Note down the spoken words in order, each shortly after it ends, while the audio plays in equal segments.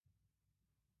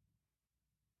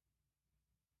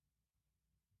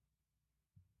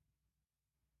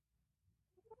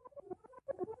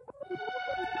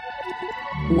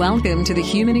Welcome to the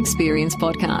Human Experience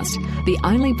Podcast, the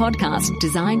only podcast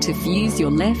designed to fuse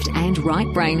your left and right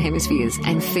brain hemispheres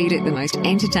and feed it the most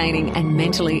entertaining and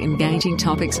mentally engaging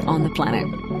topics on the planet.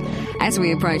 As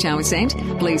we approach our ascent,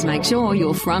 please make sure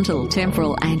your frontal,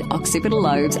 temporal and occipital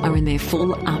lobes are in their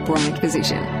full upright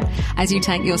position. As you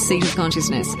take your seat of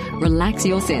consciousness, relax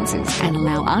your senses and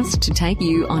allow us to take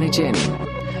you on a journey.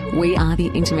 We are the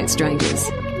Intimate Strangers.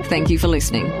 Thank you for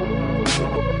listening.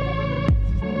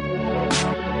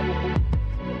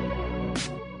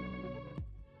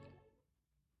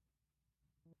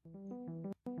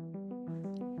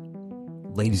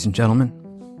 Ladies and gentlemen,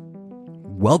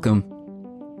 welcome.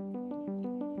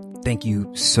 Thank you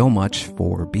so much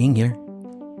for being here.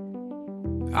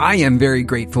 I am very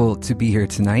grateful to be here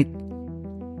tonight.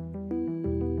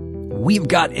 We've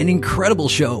got an incredible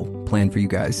show planned for you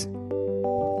guys.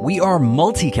 We are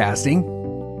multicasting,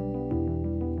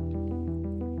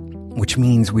 which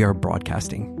means we are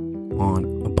broadcasting on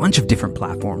a bunch of different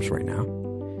platforms right now.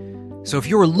 So if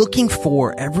you're looking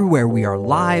for everywhere we are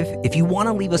live, if you want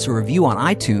to leave us a review on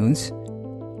iTunes,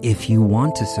 if you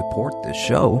want to support the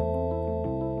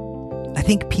show, I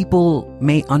think people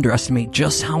may underestimate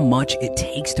just how much it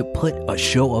takes to put a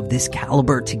show of this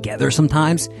caliber together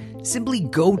sometimes. Simply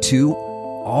go to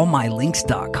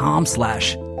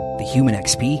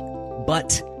allmylinks.com/thehumanxp.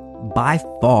 But by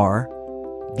far,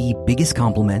 the biggest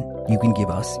compliment you can give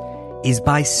us is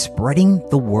by spreading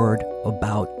the word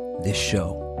about this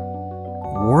show.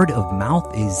 Word of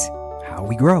mouth is how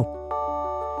we grow.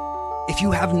 If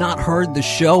you have not heard the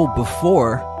show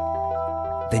before,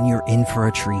 then you're in for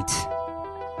a treat.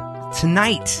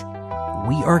 Tonight,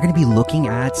 we are going to be looking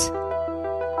at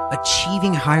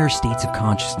achieving higher states of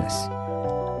consciousness.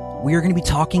 We are going to be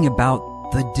talking about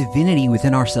the divinity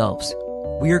within ourselves.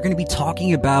 We are going to be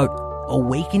talking about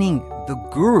awakening the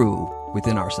guru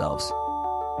within ourselves.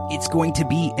 It's going to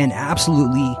be an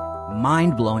absolutely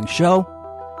mind-blowing show.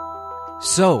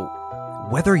 So,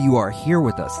 whether you are here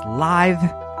with us live,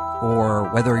 or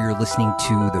whether you're listening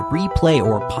to the replay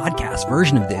or podcast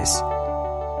version of this,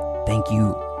 thank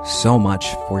you so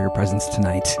much for your presence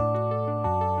tonight.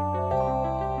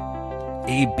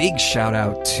 A big shout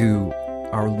out to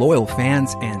our loyal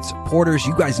fans and supporters.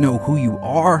 You guys know who you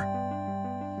are.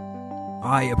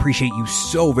 I appreciate you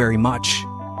so very much.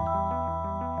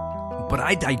 But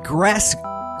I digress.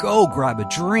 Go grab a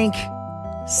drink,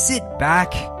 sit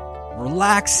back,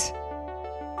 relax,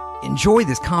 enjoy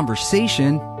this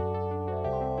conversation.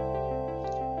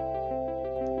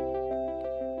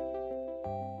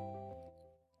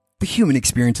 The Human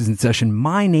Experience is in session.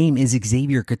 My name is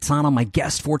Xavier Katana. My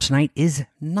guest for tonight is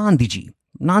Nandhiji.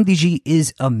 Nandhiji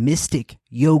is a mystic,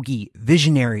 yogi,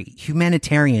 visionary,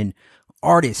 humanitarian,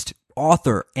 artist,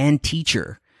 author, and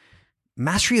teacher.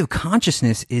 Mastery of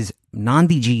Consciousness is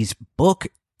Nandhiji's book,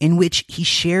 in which he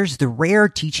shares the rare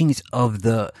teachings of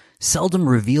the seldom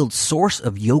revealed source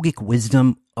of yogic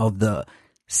wisdom of the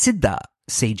Siddha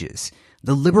sages,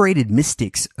 the liberated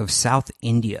mystics of South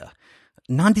India.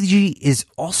 Nandhiji is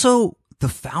also the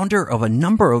founder of a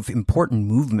number of important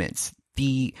movements.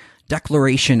 The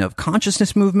Declaration of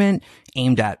Consciousness movement,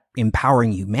 aimed at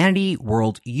empowering humanity.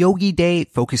 World Yogi Day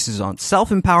focuses on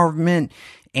self-empowerment.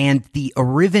 And the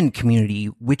Ariven Community,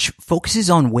 which focuses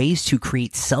on ways to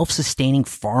create self-sustaining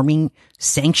farming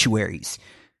sanctuaries.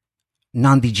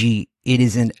 Nandhiji, it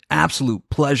is an absolute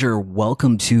pleasure.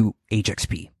 Welcome to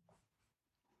HXP.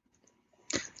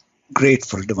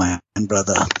 Grateful, divine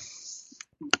brother.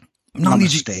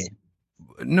 Nandhiji,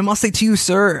 namaste to you,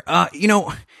 sir.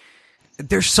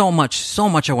 There's so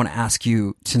much I want to ask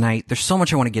you tonight. There's so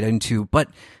much I want to get into, but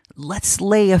let's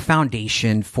lay a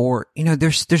foundation for,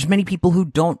 there's many people who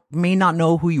may not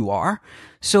know who you are.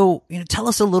 So, tell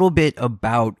us a little bit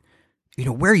about,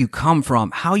 where you come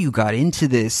from, how you got into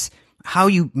this, how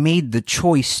you made the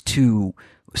choice to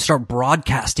start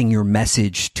broadcasting your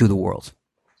message to the world.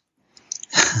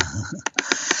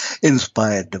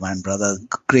 Inspired, divine brother.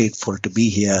 Grateful to be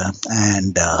here,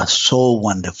 and so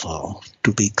wonderful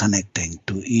to be connecting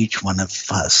to each one of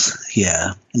us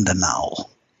here in the now.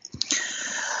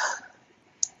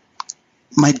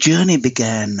 My journey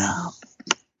began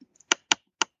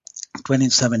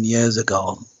 27 years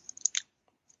ago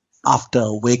after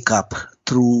a wake up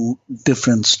through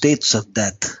different states of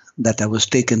death that I was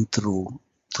taken through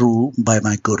by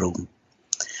my guru.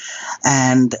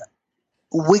 And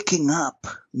waking up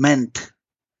meant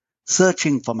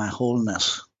searching for my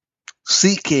wholeness,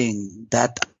 seeking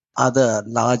that other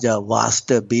larger,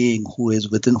 vaster being who was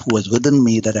within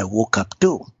me that I woke up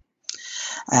to.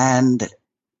 And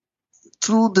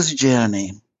through this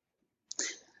journey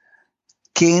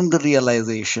came the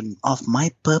realization of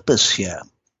my purpose here.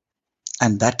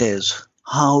 and that is,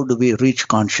 how do we reach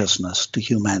consciousness to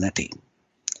humanity?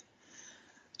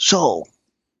 So,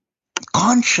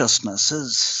 consciousness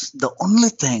is the only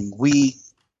thing we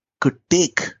could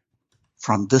take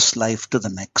from this life to the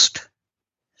next.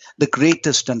 The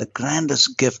greatest and the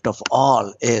grandest gift of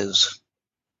all is,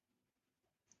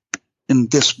 in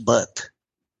this birth,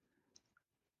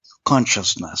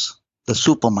 consciousness, the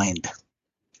supermind.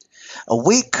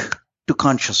 Awake to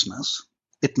consciousness,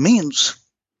 it means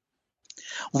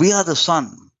we are the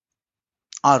sun.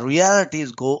 Our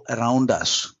realities go around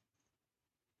us.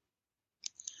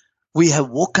 We have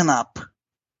woken up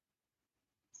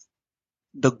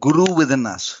the guru within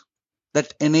us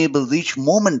that enables each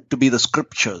moment to be the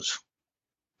scriptures.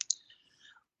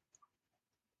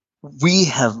 We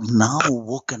have now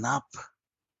woken up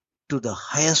to the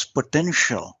highest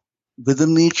potential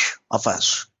within each of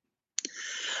us.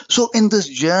 So in this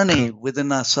journey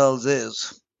within ourselves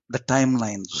is the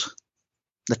timelines,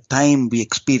 the time we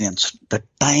experience. The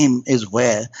time is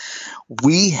where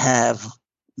we have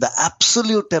the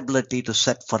absolute ability to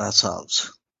set for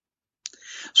ourselves.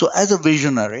 So as a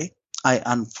visionary, I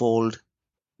unfold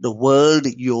the World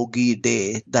Yogi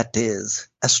Day, that is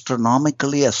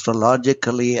astronomically,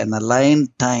 astrologically an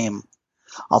aligned time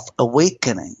of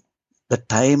awakening, the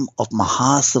time of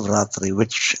Mahasivratri,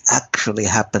 which actually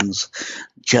happens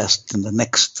just in the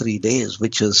next 3 days,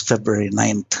 which is February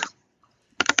 9th.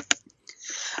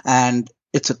 And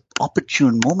it's an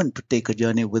opportune moment to take a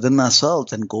journey within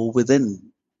ourselves and go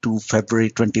within to February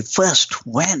 21st,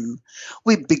 when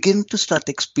we begin to start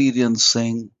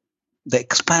experiencing the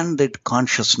expanded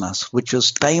consciousness, which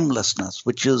is timelessness,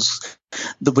 which is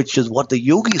what the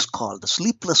yogis call the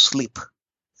sleepless sleep.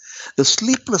 The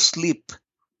sleepless sleep,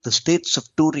 the states of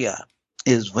Turiya,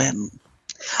 is when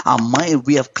our mind,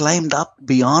 we have climbed up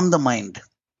beyond the mind.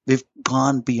 We've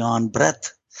gone beyond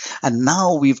breath. And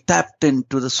now we've tapped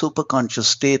into the superconscious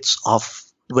states of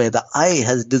where the I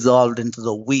has dissolved into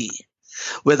the we,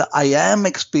 where the I am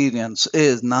experience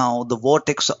is now the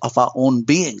vortex of our own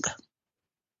being.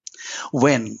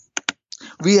 When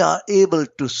we are able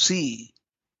to see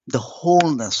the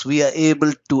wholeness, we are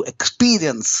able to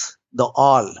experience the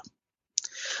all.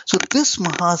 So this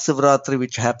Mahasivratri,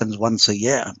 which happens once a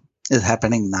year, is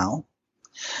happening now.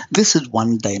 This is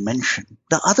one dimension.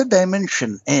 The other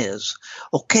dimension is,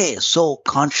 okay, so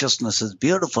consciousness is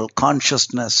beautiful.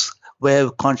 Consciousness, where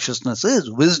consciousness is,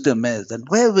 wisdom is. And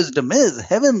where wisdom is,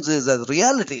 heavens is as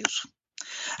realities.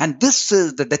 And this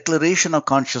is the declaration of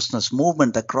consciousness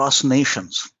movement across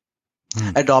nations,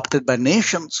 adopted by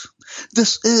nations.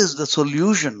 This is the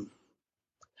solution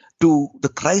to the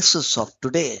crisis of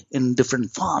today in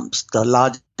different forms, the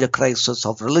larger crisis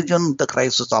of religion, the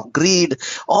crisis of greed.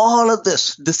 All of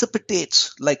this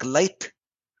dissipates like light,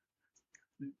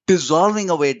 dissolving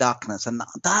away darkness. And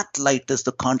that light is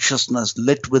the consciousness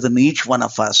lit within each one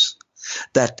of us,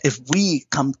 that if we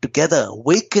come together,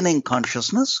 awakening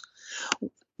consciousness,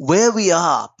 where we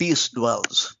are, peace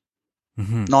dwells.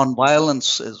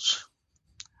 Non-violence is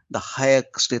the higher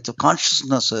states of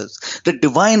consciousnesses. The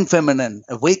divine feminine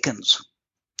awakens.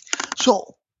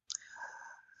 So,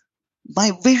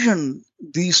 my vision,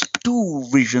 these two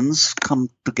visions come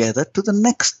together to the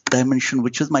next dimension,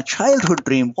 which is my childhood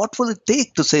dream. What will it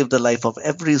take to save the life of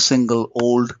every single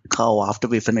old cow after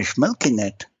we finish milking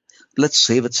it? Let's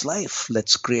save its life.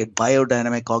 Let's create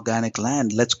biodynamic organic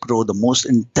land. Let's grow the most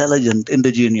intelligent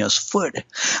indigenous food.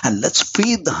 And let's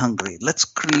feed the hungry. Let's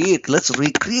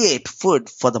recreate food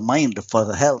for the mind, for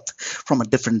the health, from a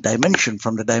different dimension,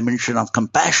 from the dimension of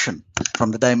compassion,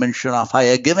 from the dimension of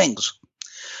higher givings.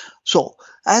 So,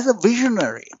 as a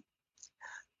visionary,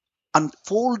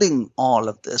 unfolding all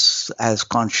of this as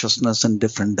consciousness in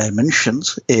different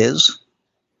dimensions is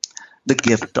the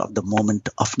gift of the moment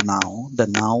of now, the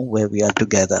now where we are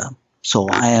together. So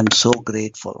I am so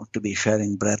grateful to be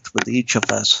sharing breath with each of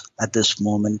us at this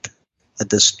moment, at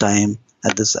this time,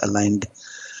 at this aligned,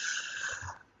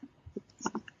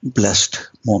 blessed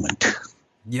moment.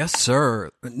 Yes,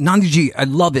 sir. Nandhiji, I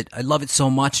love it. I love it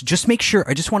so much. Just make sure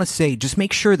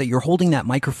that you're holding that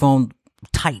microphone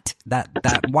tight, that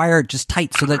wire just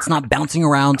tight so that it's not bouncing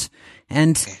around,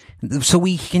 and so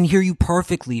we can hear you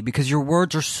perfectly, because your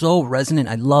words are so resonant.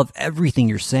 I love everything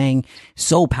you're saying.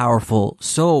 So powerful,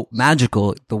 so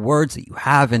magical, the words that you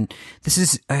have. And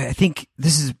I think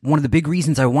this is one of the big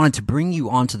reasons I wanted to bring you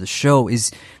onto the show,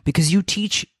 is because you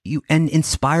teach and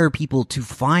inspire people to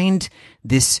find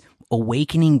this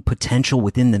awakening potential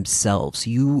within themselves.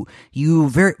 You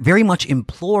very, very much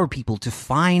implore people to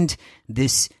find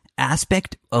this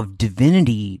aspect of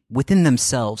divinity within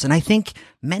themselves. And I think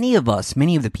many of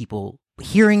the people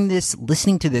hearing this,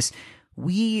 listening to this,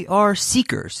 we are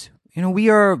seekers. we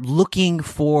are looking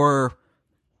for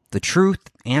the truth,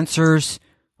 answers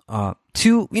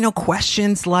to,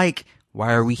 questions like,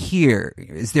 why are we here?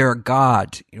 Is there a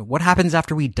God? What happens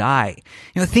after we die?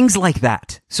 Things like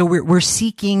that. So we're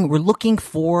looking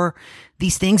for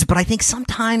these things, but I think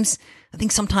sometimes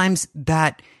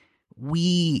that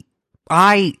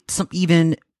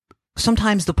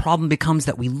sometimes the problem becomes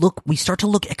that we start to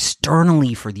look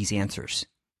externally for these answers,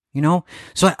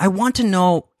 So I want to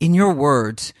know, in your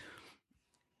words,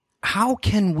 how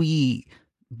can we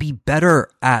be better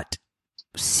at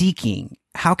seeking?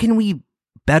 How can we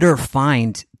better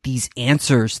find these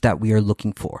answers that we are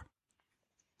looking for?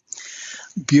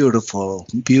 Beautiful,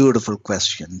 beautiful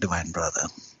question, Divine Brother.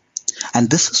 And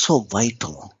this is so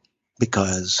vital,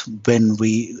 because when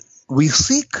we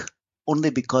seek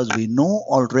only because we know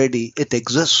already it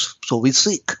exists, so we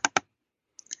seek.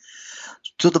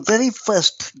 So the very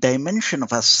first dimension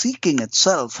of our seeking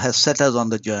itself has set us on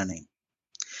the journey.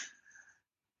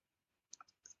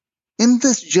 In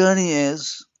this journey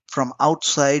is from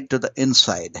outside to the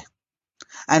inside.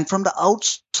 And from the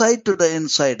outside to the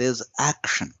inside is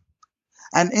action.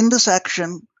 And in this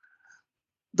action,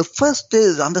 the first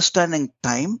is understanding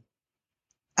time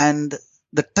and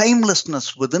the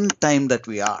timelessness within time that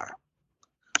we are.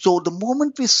 So the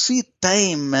moment we see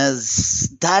time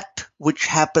as that which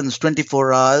happens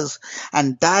 24 hours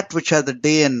and that which are the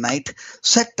day and night,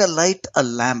 set alight a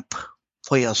lamp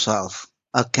for yourself,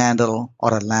 a candle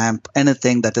or a lamp,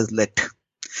 anything that is lit.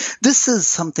 This is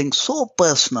something so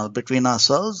personal between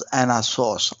ourselves and our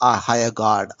source, our higher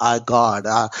God,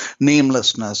 our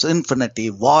namelessness, infinity,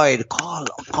 void. Call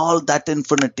that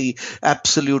infinity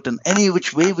absolute in any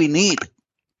which way we need.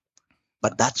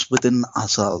 But that's within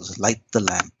ourselves. Light the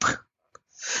lamp.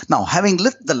 Now, having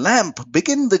lit the lamp,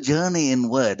 begin the journey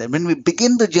inward. And when we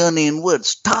begin the journey inward,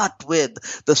 start with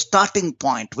the starting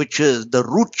point, which is the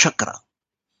root chakra.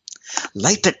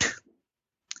 Light it.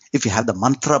 If you have the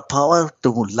mantra power to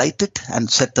light it and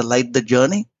set alight the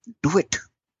journey, do it.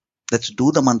 Let's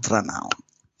do the mantra now.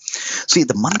 See,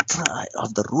 the mantra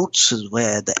of the roots is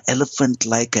where the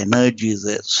elephant-like energies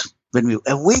is. When we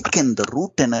awaken the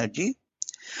root energy,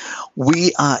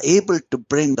 we are able to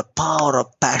bring the power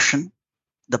of passion,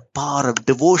 the power of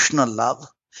devotional love,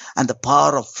 and the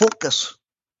power of focus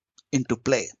into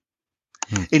play,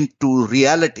 into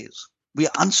realities. We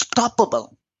are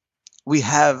unstoppable. We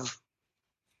have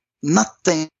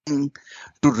nothing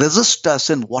to resist us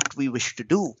in what we wish to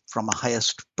do from a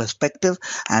highest perspective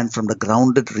and from the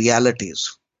grounded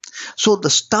realities. So the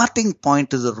starting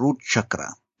point is the root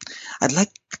chakra. I'd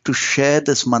like to share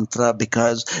this mantra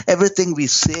because everything we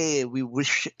say, we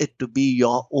wish it to be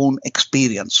your own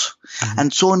experience.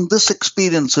 And so in this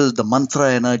experience is the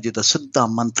mantra energy, the Siddha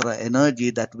mantra energy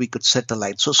that we could set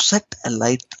alight. So set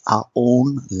alight our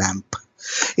own lamp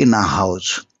in our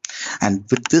house. And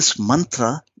with this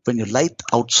mantra, when you light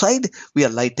outside, we are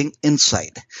lighting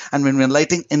inside. And when we're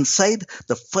lighting inside,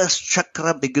 the first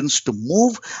chakra begins to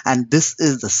move. And this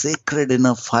is the sacred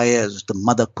inner fires, the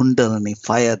Mother Kundalini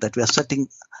fire that we are setting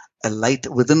a light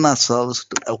within ourselves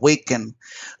to awaken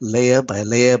layer by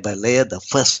layer by layer. The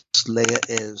first layer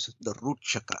is the root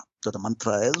chakra. So the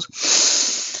mantra is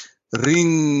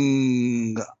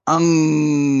Ring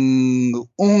Ang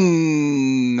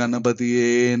Ung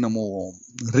Ganapatiye Namo.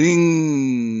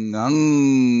 Ring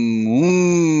Ang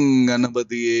Ung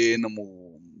Ganapatiye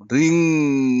Namo.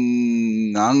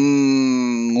 Ring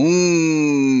Ang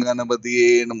Ung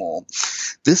Ganapatiye Namo.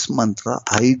 This mantra,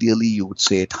 ideally you would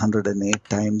say it 108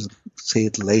 times, say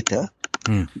it later.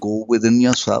 Go within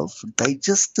yourself,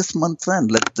 digest this mantra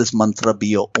and let this mantra be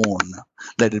your own.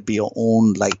 Let it be your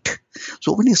own light.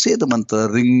 So when you say the mantra,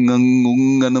 ring ang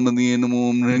ung anamadiye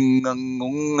namom, ring ang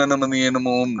ung anamadiye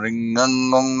namom, ring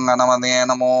ang ung anamadiye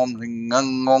namom, ring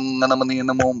ang ung anamadiye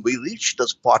namom, we reach the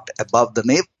spot above the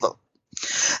navel.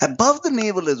 Above the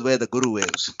navel is where the Guru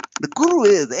is. The Guru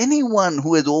is anyone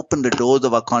who has opened the doors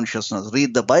of our consciousness.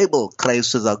 Read the Bible,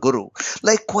 Christ is our Guru.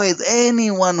 Likewise,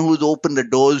 anyone who has opened the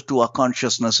doors to our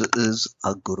consciousness is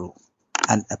our Guru.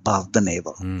 And above the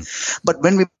navel. But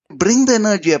when we bring the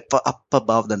energy up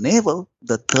above the navel,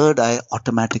 the third eye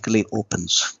automatically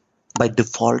opens. By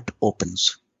default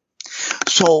opens.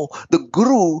 So the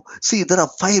Guru, see, there are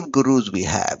 5 Gurus we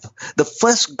have. The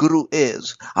first Guru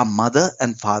is our mother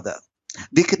and father.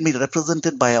 They can be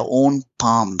represented by our own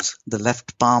palms, the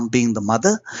left palm being the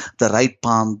mother, the right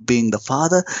palm being the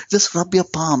father. Just rub your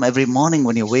palm every morning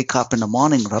when you wake up in the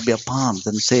morning, rub your palms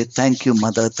and say, thank you,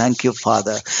 mother, thank you,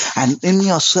 father. And in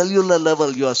your cellular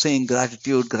level, you are saying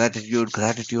gratitude, gratitude,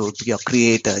 gratitude to your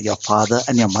creator, your father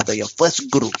and your mother, your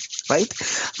first guru, right?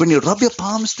 When you rub your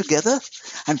palms together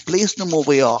and place them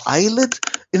over your eyelid,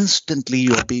 instantly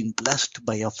you are being blessed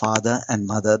by your father and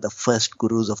mother, the first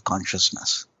gurus of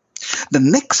consciousness. The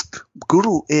next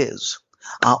guru is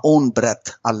our own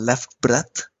breath, our left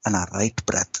breath and our right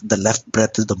breath. The left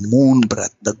breath is the moon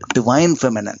breath, the divine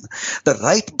feminine. The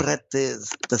right breath is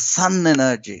the sun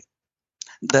energy,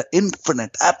 the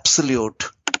infinite, absolute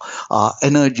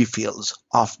energy fields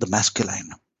of the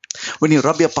masculine. When you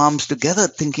rub your palms together,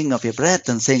 thinking of your breath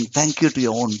and saying thank you to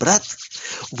your own breath,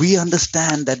 we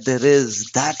understand that there is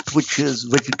that which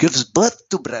gives birth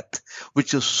to breath,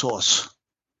 which is source.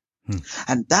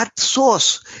 And that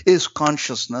source is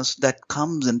consciousness that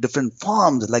comes in different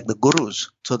forms, like the gurus.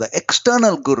 So the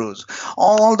external gurus,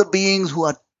 all the beings who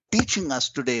are teaching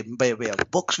us today by way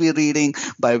of books we're reading,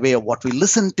 by way of what we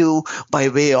listen to, by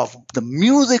way of the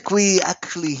music we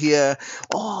actually hear,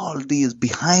 all these,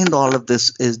 behind all of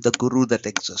this is the guru that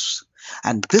exists.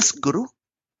 And this guru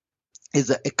is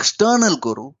the external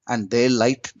guru, and they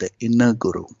light the inner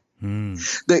guru.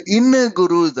 The inner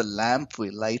guru is the lamp we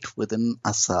light within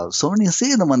ourselves. So when you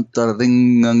say the mantra,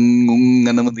 ring,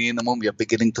 we are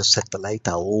beginning to set the light,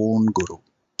 our own guru.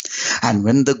 And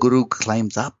when the guru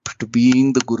climbs up to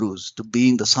being the gurus, to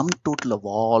being the sum total of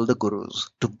all the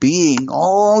gurus, to being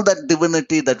all that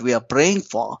divinity that we are praying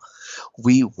for,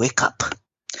 we wake up.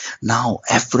 Now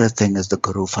everything is the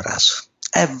guru for us.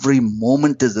 Every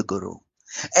moment is the guru.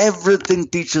 Everything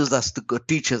teaches us.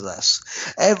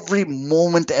 Every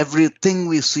moment, everything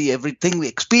we see, everything we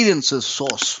experience is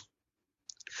source.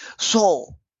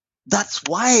 So that's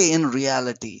why in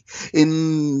reality,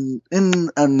 in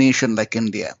a nation like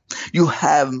India, you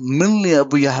have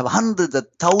hundreds of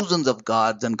thousands of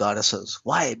gods and goddesses.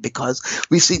 Why? Because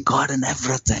we see God in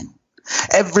everything.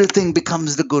 Everything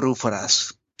becomes the guru for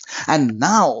us. And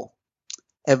now,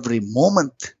 every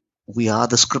moment, we are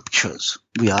the scriptures.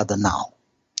 We are the now.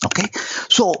 Okay,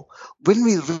 so when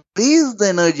we raise the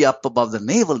energy up above the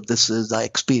navel, this is our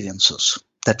experiences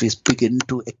that we begin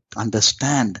to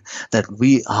understand that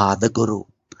we are the guru.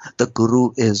 The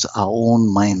guru is our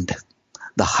own mind,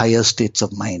 the higher states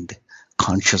of mind.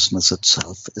 Consciousness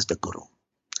itself is the guru.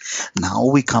 Now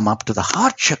we come up to the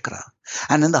heart chakra.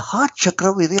 And in the heart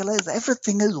chakra, we realize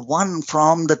everything is one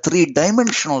from the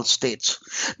three-dimensional states.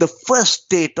 The first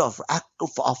state of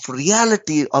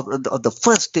reality, of the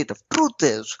first state of truth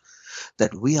is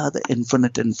that we are the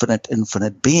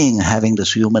infinite being having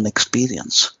this human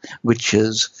experience, which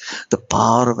is the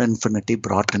power of infinity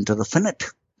brought into the finite.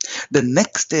 The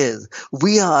next is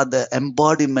we are the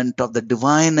embodiment of the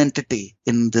divine entity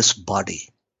in this body,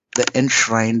 the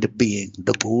enshrined being,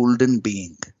 the golden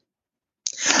being.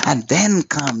 And then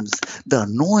comes the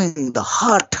knowing, the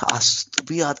heart, us.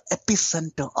 We are the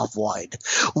epicenter of void.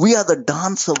 We are the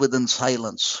dancer within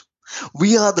silence.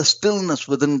 We are the stillness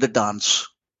within the dance.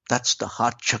 That's the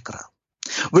heart chakra.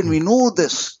 When we know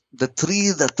this, the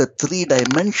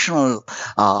three-dimensional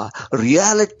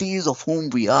realities of whom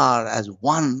we are as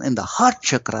one in the heart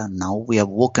chakra, now we have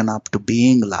woken up to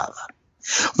being love.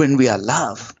 When we are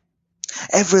love,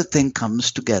 everything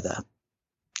comes together.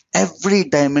 Every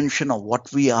dimension of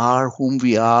what we are, whom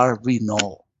we are, we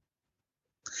know.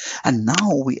 And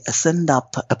now we ascend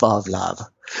up above love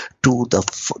to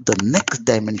the next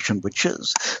dimension, which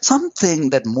is something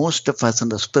that most of us in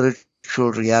the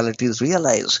spiritual realities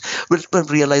realize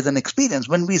and experience.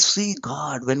 When we see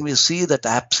God, when we see that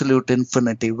absolute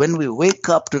infinity, when we wake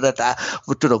up to that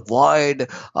to the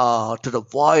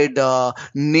void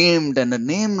named and a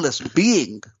nameless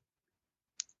being,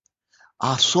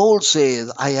 our soul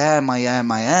says, I am,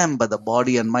 but the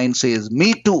body and mind says,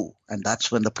 me too. And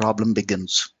that's when the problem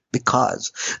begins.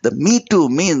 Because the me too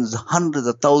means hundreds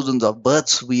of thousands of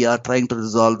births we are trying to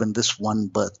resolve in this one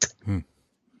birth.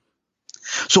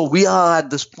 So we are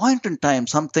at this point in time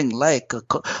something like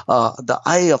the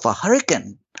eye of a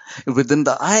hurricane. Within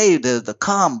the eye, there's the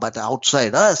calm, but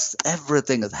outside us,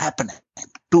 everything is happening.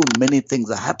 Too many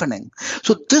things are happening.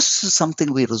 So this is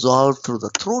something we resolve through the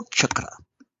throat chakra.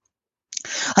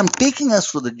 I'm taking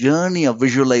us through the journey of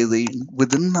visualizing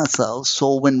within ourselves.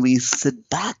 So when we sit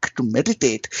back to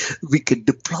meditate, we can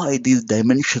deploy these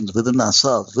dimensions within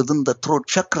ourselves. Within the throat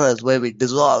chakra is where we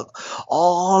dissolve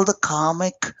all the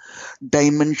karmic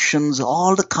dimensions,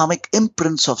 all the karmic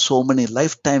imprints of so many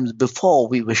lifetimes before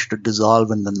we wish to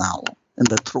dissolve in the now, in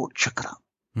the throat chakra.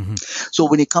 Mm-hmm. So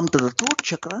when you come to the throat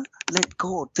chakra, let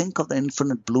go. Think of the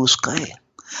infinite blue sky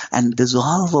and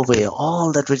dissolve away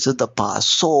all that which is the past.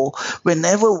 So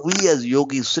whenever we as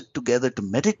yogis sit together to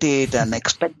meditate and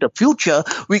expect a future,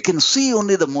 we can see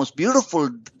only the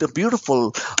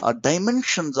beautiful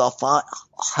dimensions of our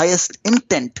highest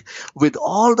intent, with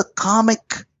all the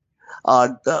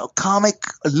karmic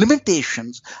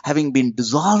limitations having been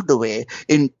dissolved away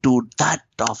into that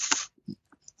of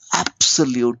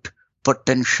absolute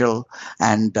potential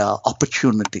and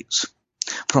opportunities.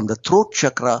 From the throat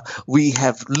chakra, we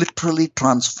have literally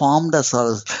transformed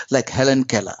ourselves like Helen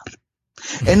Keller.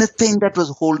 Anything that was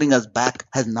holding us back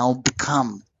has now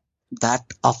become that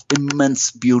of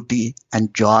immense beauty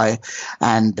and joy,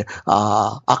 and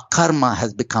our karma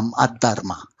has become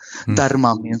adharma.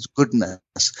 Dharma means goodness.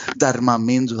 Dharma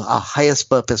means our highest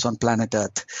purpose on planet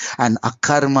Earth. And our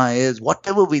karma is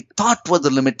whatever we thought was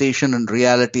a limitation in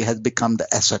reality has become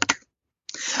the asset.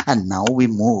 And now we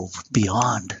move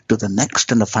beyond to the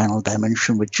next and the final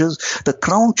dimension, which is the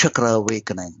crown chakra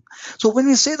awakening. So when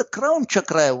we say the crown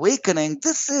chakra awakening,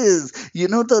 this is,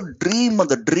 the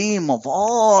dream of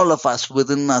all of us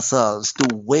within ourselves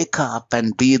to wake up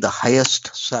and be the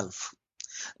highest self,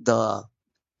 the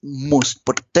most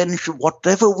potential.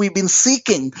 Whatever we've been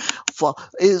seeking for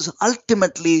is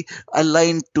ultimately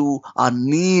aligned to our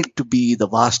need to be the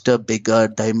vaster, bigger,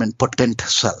 diamond, potent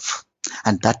self.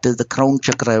 And that is the crown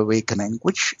chakra awakening,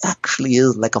 which actually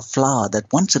is like a flower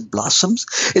that once it blossoms,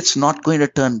 it's not going to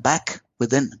turn back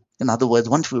within. In other words,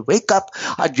 once we wake up,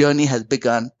 our journey has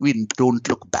begun. We don't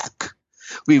look back.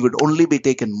 We would only be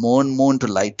taken more and more into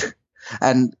light.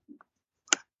 And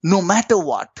no matter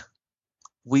what,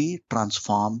 we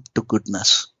transform to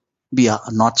goodness. We are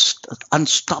not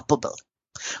unstoppable.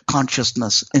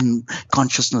 Consciousness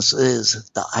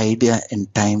is the idea in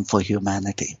time for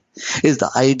humanity, is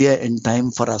the idea in time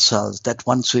for ourselves, that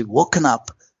once we've woken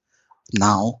up,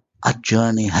 now our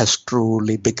journey has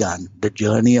truly begun. The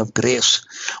journey of grace.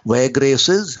 Where grace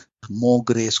is, more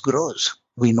grace grows.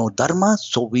 We know dharma,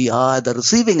 so we are the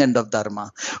receiving end of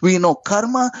dharma. We know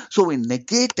karma, so we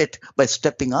negate it by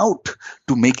stepping out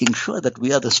to making sure that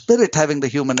we are the spirit having the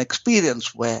human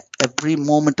experience, where every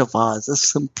moment of ours is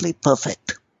simply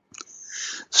perfect.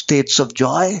 States of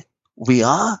joy, we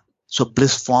are, so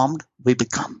bliss formed, we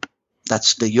become.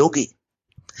 That's the yogi.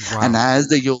 Wow. And as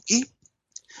the yogi,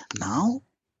 now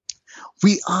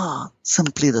we are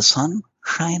simply the sun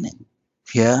shining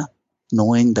here.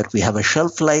 Knowing that we have a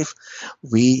shelf life,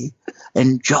 we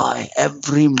enjoy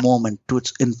every moment to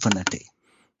its infinity.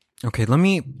 Okay, let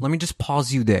me just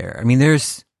pause you there. I mean,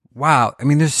 there's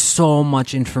so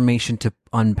much information to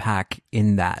unpack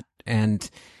in that, and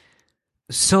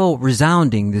so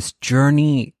resounding, this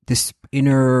journey, this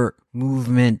inner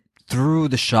movement through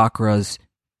the chakras,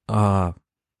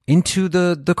 into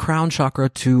the crown chakra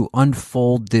to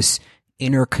unfold this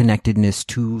interconnectedness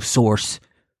to source,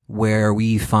 where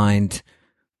we find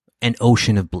an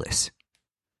ocean of bliss.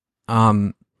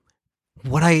 It's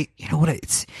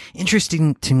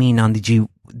interesting to me, Nandhiji,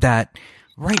 that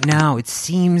right now it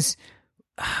seems,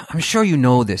 I'm sure you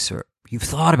know this or you've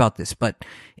thought about this, but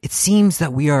it seems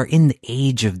that we are in the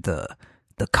age of the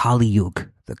Kali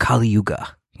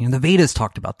Yuga. The Vedas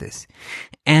talked about this.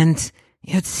 And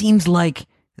it seems like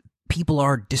people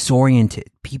are disoriented.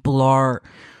 People are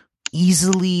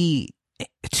easily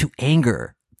to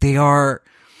anger. They are,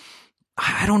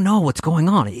 I don't know what's going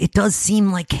on. It does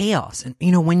seem like chaos. And,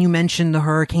 when you mentioned the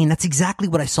hurricane, that's exactly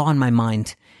what I saw in my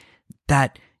mind.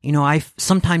 That, I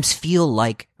sometimes feel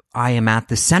like I am at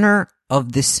the center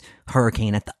of this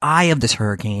hurricane, at the eye of this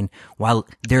hurricane, while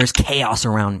there's chaos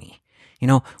around me.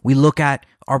 We look at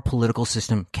our political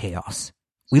system, chaos.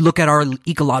 We look at our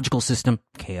ecological system,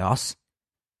 chaos.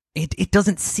 It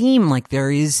doesn't seem like there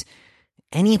is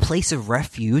any place of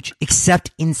refuge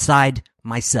except inside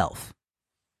myself.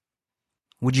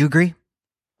 Would you agree?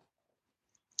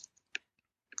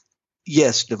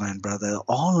 Yes, divine brother.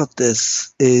 All of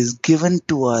this is given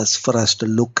to us for us to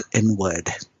look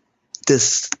inward.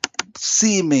 This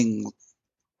seeming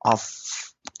of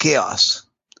chaos.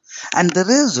 And there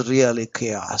is really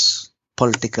chaos,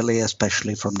 politically,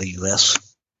 especially from the US,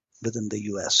 within the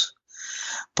US.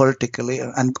 Politically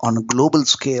and on global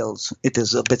scales, it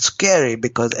is a bit scary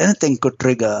because anything could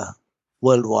trigger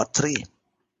World War III.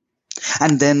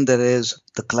 And then there is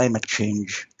the climate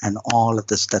change and all of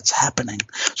this that's happening.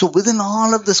 So within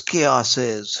all of this chaos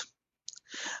is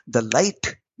the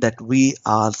light that we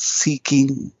are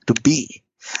seeking to be.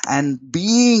 And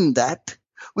being that,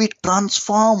 we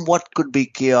transform what could be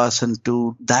chaos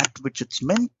into that which it's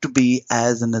meant to be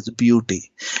as in its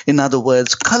beauty. In other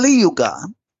words, Kali Yuga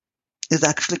is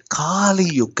actually Kali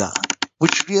Yuga,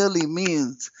 which really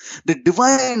means the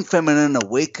divine feminine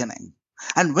awakening.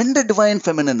 And when the divine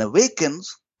feminine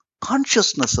awakens,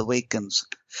 consciousness awakens.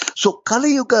 So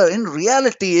Kali Yuga in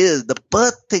reality is the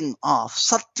birthing of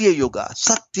Satya Yuga.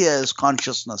 Satya is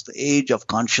consciousness, the age of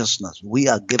consciousness. We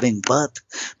are giving birth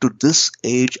to this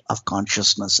age of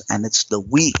consciousness, and it's the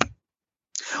we.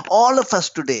 All of us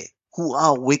today who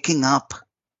are waking up,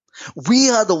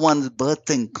 we are the ones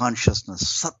birthing consciousness,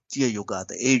 Satya Yuga,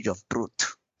 the age of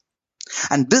truth.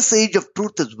 And this age of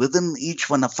truth is within each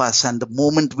one of us. And the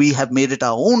moment we have made it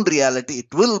our own reality,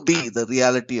 it will be the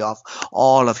reality of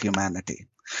all of humanity.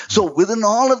 So within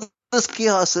all of this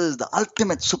chaos is the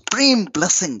ultimate supreme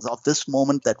blessings of this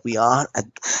moment that we are at,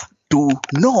 to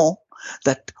know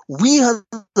that we are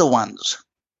the ones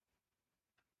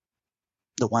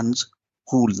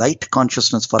who light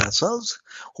consciousness for ourselves,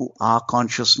 who are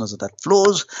consciousness that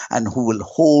flows, and who will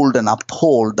hold and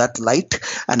uphold that light,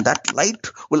 and that light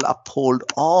will uphold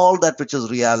all that which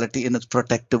is reality in its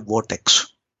protective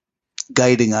vortex,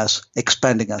 guiding us,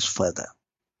 expanding us further.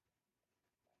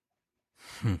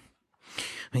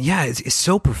 Yeah, it's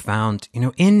so profound.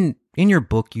 In your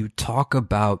book, you talk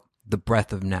about the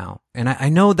breath of now. And I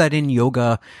know that in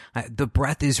yoga, the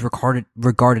breath is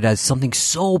regarded as something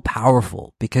so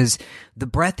powerful because the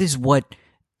breath is what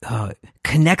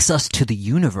connects us to the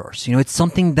universe. It's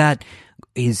something that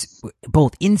is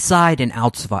both inside and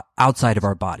outside of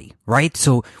our body, right?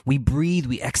 So we breathe,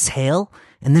 we exhale,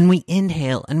 and then we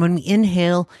inhale. And when we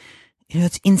inhale,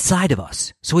 it's inside of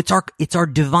us. So it's our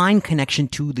divine connection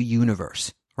to the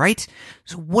universe. Right?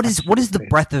 So what is the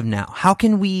breath of now? How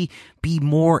can we be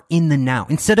more in the now?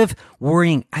 Instead of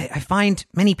worrying, I find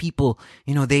many people,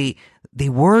 they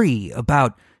worry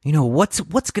about, what's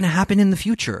going to happen in the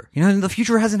future. The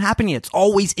future hasn't happened yet. It's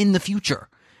always in the future.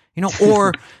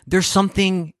 Or there's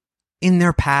something in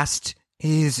their past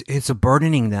it's a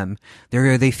burdening them.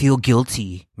 They feel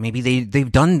guilty. Maybe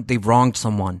they've wronged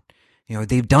someone.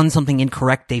 They've done something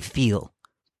incorrect, they feel.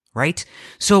 Right?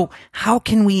 So how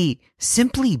can we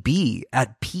simply be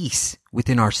at peace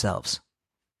within ourselves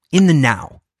in the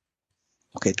now?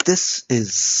 Okay, this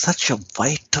is such a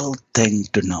vital thing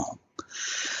to know.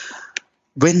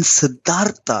 When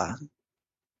Siddhartha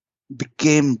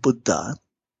became Buddha,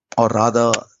 or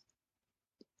rather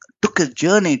took a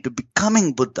journey to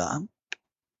becoming Buddha,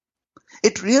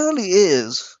 it really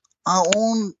is our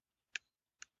own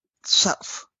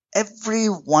self. Every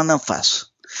one of us,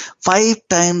 5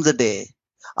 times a day,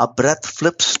 our breath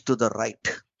flips to the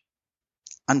right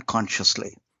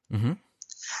unconsciously. Mm-hmm.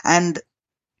 And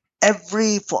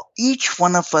for each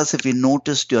one of us, if you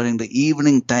notice during the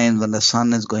evening time when the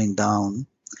sun is going down,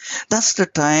 that's the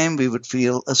time we would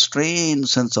feel a strange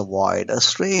sense of void, a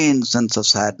strange sense of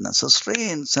sadness, a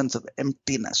strange sense of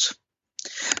emptiness.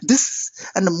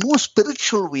 And the more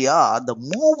spiritual we are, the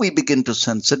more we begin to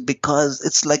sense it, because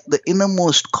it's like the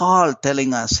innermost call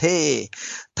telling us, hey,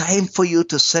 time for you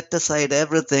to set aside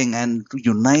everything and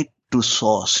unite to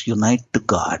Source, unite to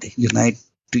God, unite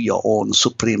to your own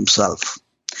supreme self,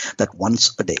 that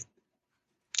once a day.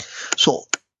 So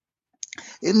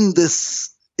in this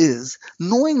is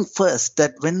knowing first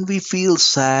that when we feel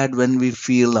sad, when we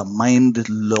feel a mind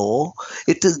low,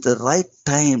 it is the right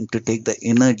time to take the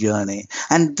inner journey.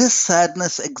 And this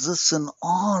sadness exists in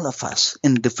all of us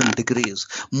in different degrees.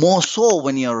 More so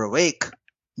when you're awake,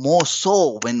 more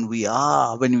so when we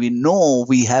know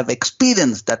we have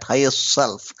experienced that highest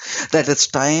self, that it's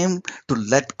time to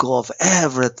let go of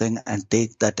everything and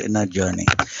take that inner journey.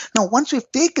 Now, once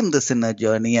we've taken this inner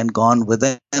journey and gone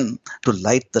within to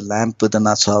light the lamp within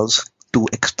ourselves, to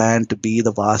expand to be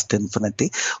the vast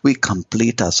infinity, we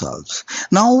complete ourselves.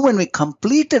 Now, when we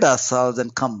completed ourselves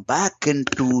and come back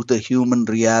into the human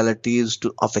realities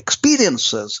of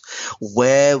experiences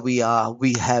where we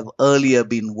have earlier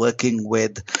been working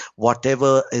with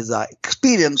whatever is our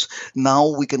experience,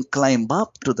 now we can climb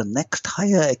up to the next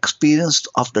higher experience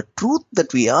of the truth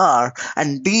that we are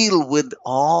and deal with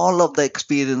all of the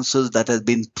experiences that have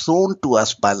been thrown to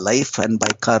us by life and by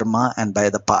karma and by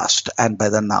the past and by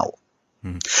the now.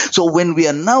 So when we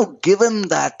are now given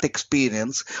that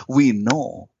experience, we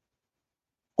know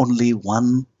only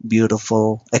one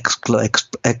beautiful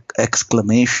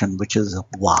exclamation, which is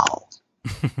wow.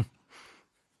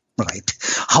 Right?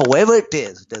 However it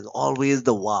is, there's always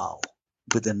the wow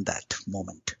within that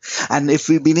moment. And if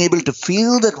we've been able to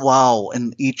feel that wow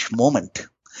in each moment,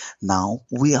 now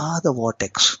we are the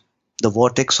vortex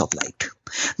of light.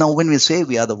 Now, when we say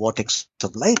we are the vortex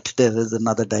of light, there is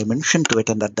another dimension to it,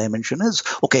 and that dimension is,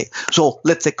 okay, so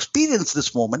let's experience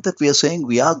this moment that we are saying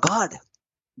we are God.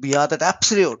 We are that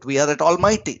absolute. We are that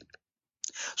almighty.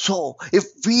 So if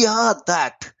we are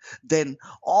that, then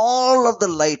all of the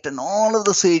light and all of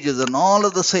the sages and all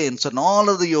of the saints and all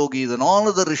of the yogis and all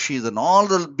of the rishis and all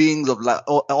the beings of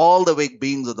all the awake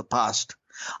beings of the past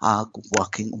are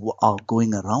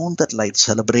going around that light,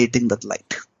 celebrating that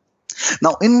light.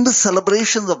 Now, in the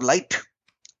celebrations of light,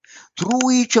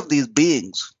 through each of these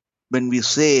beings, when we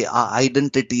say our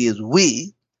identity is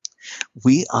we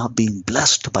are being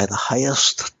blessed by the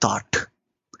highest thought,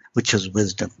 which is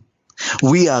wisdom.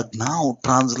 We are now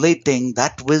translating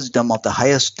that wisdom of the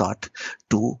highest thought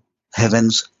to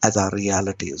heavens as our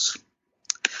realities.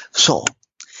 So,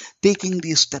 taking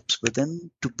these steps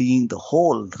within to being the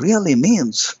whole really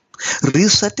means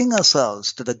resetting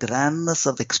ourselves to the grandness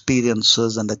of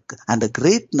experiences and the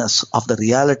greatness of the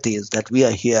realities that we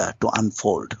are here to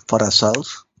unfold for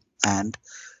ourselves and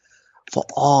for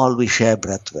all we share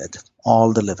breath with,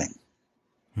 all the living.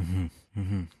 Mm-hmm.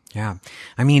 Mm-hmm. Yeah.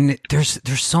 I mean, there's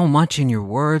so much in your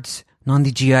words,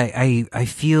 Nandhiji. I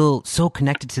feel so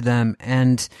connected to them,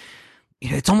 and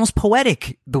it's almost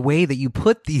poetic the way that you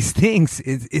put these things.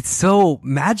 It's so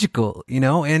magical,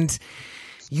 and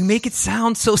you make it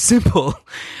sound so simple,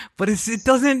 but it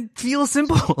doesn't feel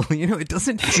simple. It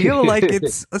doesn't feel like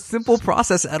it's a simple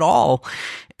process at all.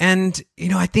 And,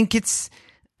 I think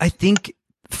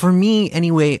for me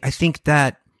anyway, I think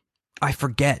that I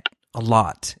forget a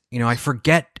lot. I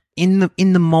forget in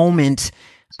the moment.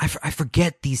 I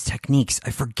forget these techniques.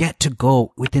 I forget to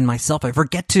go within myself. I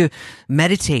forget to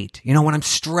meditate. When I'm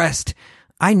stressed,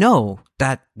 I know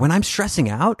that when I'm stressing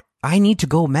out, I need to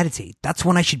go meditate. That's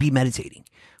when I should be meditating,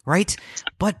 right?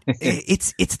 But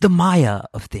it's the Maya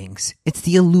of things. It's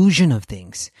the illusion of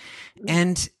things.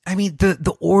 And I mean,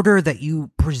 the order that you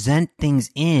present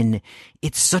things in,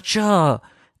 it's such a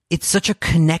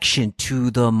connection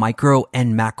to the micro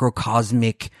and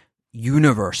macrocosmic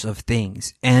universe of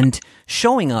things, and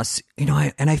showing us,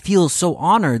 and I feel so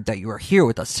honored that you are here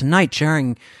with us tonight,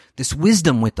 sharing this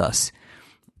wisdom with us.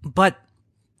 But,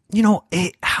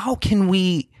 how can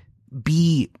we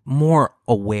be more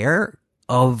aware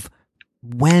of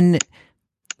when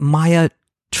Maya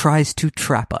tries to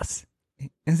trap us?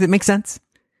 Does it make sense?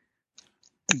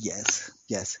 Yes.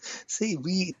 See,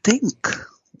 we think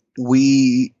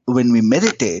when we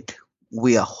meditate,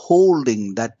 we are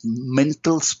holding that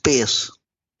mental space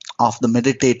of the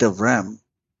meditative realm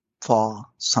for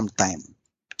some time.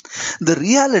 The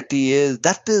reality is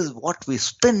that is what we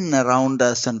spin around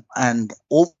us and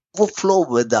overflow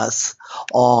with us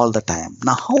all the time.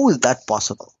 Now, how is that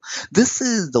possible? This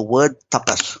is the word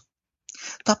tapas.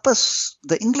 Tapas,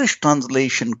 the English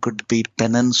translation could be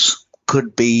penance,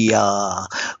 could be a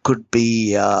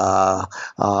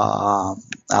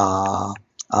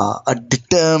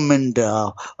determined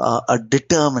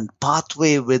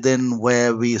pathway within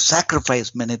where we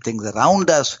sacrifice many things around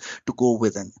us to go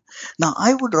within. Now,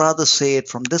 I would rather say it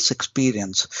from this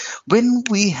experience. When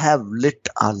we have lit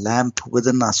our lamp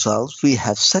within ourselves, we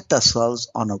have set ourselves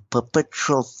on a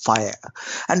perpetual fire.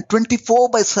 And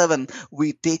 24/7,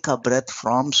 we take our breath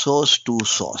from source to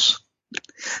source.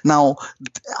 Now,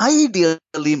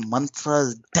 ideally,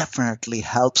 mantras definitely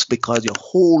helps because you're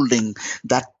holding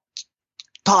that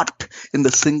thought in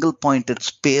the single pointed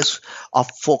space of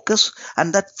focus,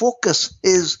 and that focus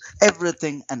is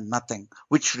everything and nothing,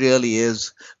 which really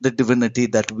is the divinity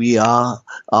that we are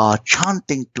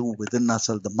chanting to within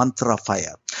ourselves, the mantra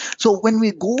fire. So when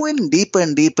we go in deeper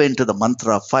and deeper into the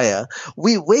mantra fire,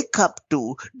 we wake up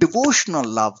to devotional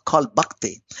love called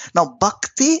bhakti. Now,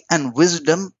 bhakti and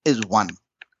wisdom is one.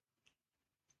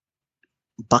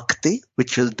 Bhakti,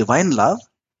 which is divine love,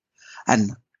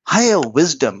 and higher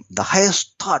wisdom, the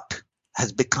highest thought,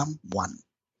 has become one.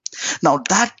 Now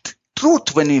that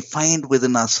truth, when we find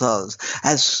within ourselves,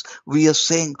 as we are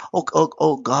saying,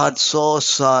 oh God,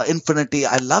 source, infinity,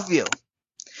 I love you.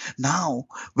 Now,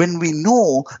 when we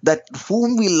know that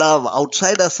whom we love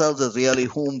outside ourselves is really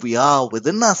whom we are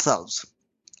within ourselves,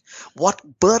 what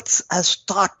births as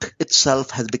thought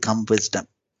itself has become wisdom.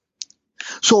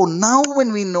 So now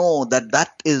when we know that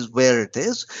that is where it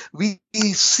is, we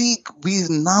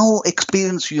now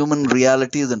experience human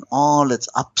realities in all its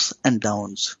ups and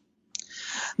downs.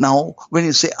 Now, when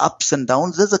you say ups and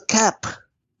downs, there's a cap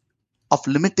of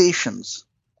limitations,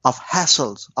 of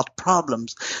hassles, of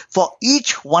problems for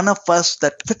each one of us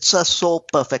that fits us so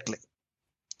perfectly.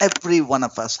 Every one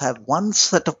of us have one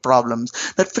set of problems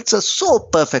that fits us so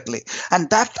perfectly. And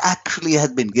that actually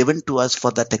has been given to us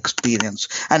for that experience.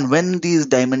 And when these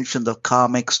dimensions of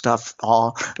karmic stuff,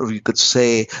 or you could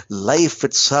say life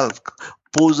itself,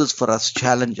 poses for us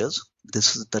challenges,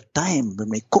 this is the time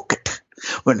when we cook it.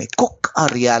 When we cook our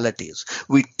realities,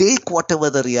 we take whatever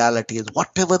the reality is,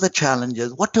 whatever the challenge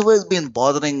is, whatever has been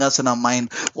bothering us in our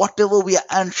mind, whatever we are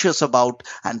anxious about,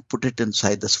 and put it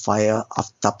inside this fire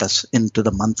of tapas, into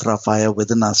the mantra fire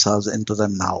within ourselves, into the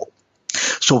now.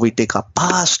 So we take our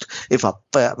past. If our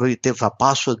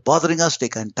past was bothering us,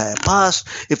 take our entire past.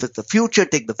 If it's the future,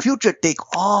 take the future. Take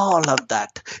all of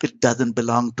that. It doesn't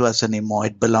belong to us anymore.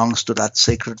 It belongs to that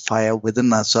sacred fire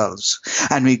within ourselves.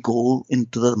 And we go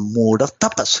into the mode of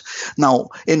tapas. Now,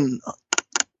 in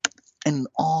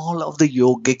all of the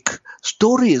yogic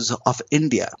stories of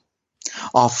India,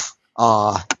 of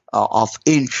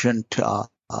ancient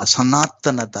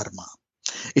Sanatana Dharma,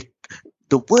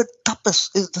 the word tapas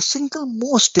is the single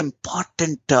most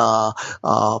important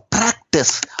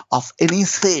practice of any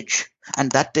sage.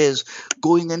 And that is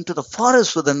going into the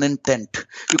forest with an intent.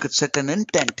 You could set an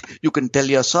intent. You can tell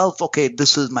yourself, okay,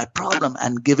 this is my problem,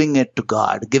 and giving it to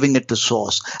God, giving it to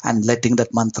source, and letting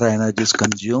that mantra energies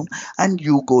consume. And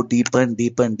you go deeper and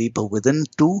deeper and deeper within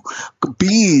to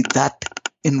be that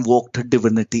invoked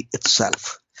divinity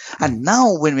itself. And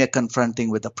now when we are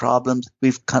confronting with the problems,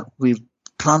 we've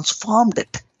transformed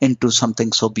it into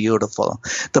something so beautiful.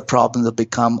 The problems have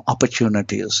become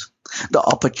opportunities. The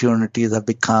opportunities have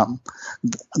become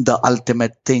the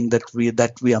ultimate thing that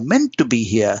we are meant to be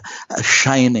here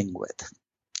shining with.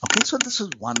 Okay, so this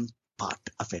is one part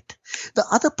of it. The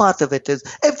other part of it is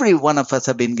every one of us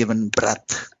have been given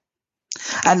breath.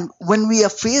 And when we are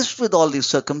faced with all these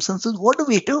circumstances, what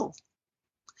do?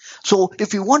 So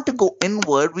if you want to go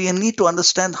inward, we need to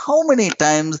understand how many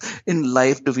times in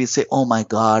life do we say, oh my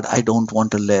God, I don't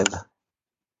want to live.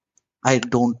 I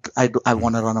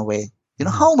want to run away.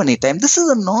 How many times? This is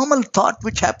a normal thought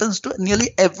which happens to nearly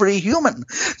every human.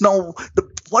 Now,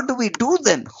 what do we do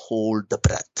then? Hold the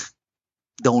breath.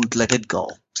 Don't let it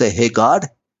go. Say, hey God,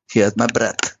 here's my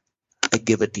breath. I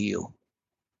give it to you.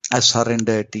 I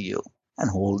surrender it to you. And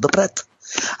hold the breath.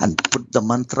 And put the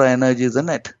mantra energies in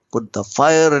it. Put the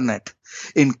fire in it.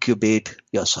 Incubate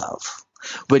yourself.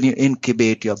 When you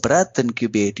incubate your breath,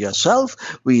 incubate yourself,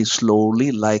 we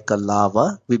slowly, like a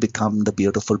lava, we become the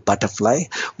beautiful butterfly.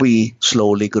 We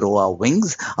slowly grow our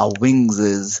wings. Our wings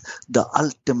is the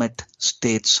ultimate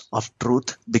states of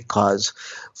truth, because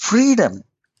freedom,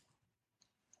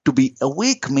 to be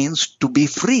awake means to be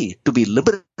free, to be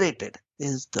liberated,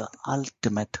 is the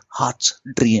ultimate heart's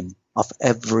dream of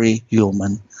every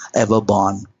human ever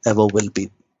born, ever will be.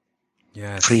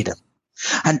 Yes. Freedom.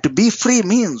 And to be free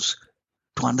means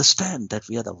to understand that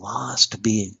we are the vast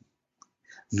being.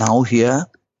 Now here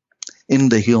in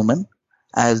the human,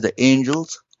 as the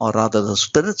angels, or rather the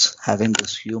spirits, having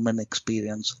this human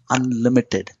experience,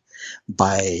 unlimited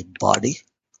by body,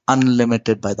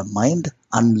 unlimited by the mind,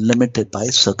 unlimited by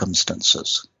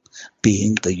circumstances,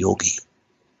 being the yogi.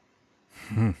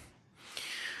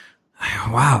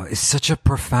 Wow, it's such a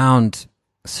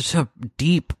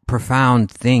deep,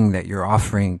 profound thing that you're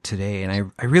offering today,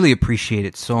 and I really appreciate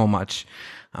it so much.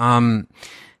 Nandhiji,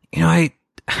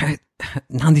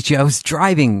 I was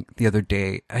driving the other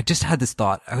day. I just had this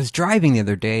thought. I was driving the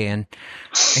other day, and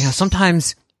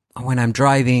sometimes when I'm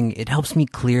driving, it helps me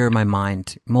clear my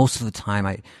mind. Most of the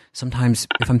time, sometimes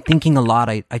if I'm thinking a lot,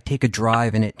 I take a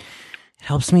drive, and it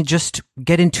helps me just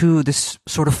get into this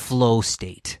sort of flow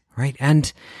state, right?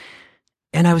 And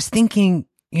I was thinking,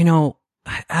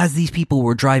 as these people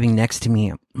were driving next to me,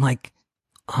 I'm like,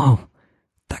 oh,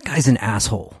 that guy's an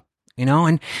asshole,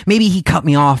 and maybe he cut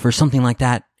me off or something like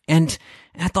that. And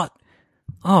I thought,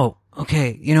 oh,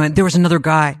 okay, and there was another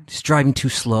guy just driving too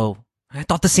slow. I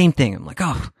thought the same thing. I'm like,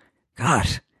 oh,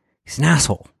 God, he's an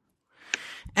asshole.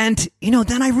 And,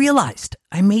 then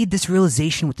I made this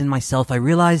realization within myself. I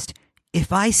realized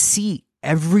if I see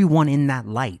everyone in that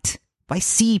light, if I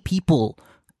see people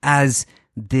as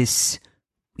this,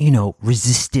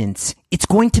 resistance, it's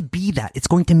going to be that. It's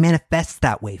going to manifest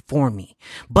that way for me.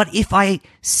 But if I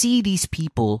see these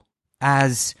people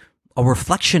as a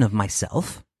reflection of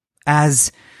myself,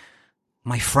 as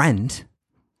my friend,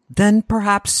 then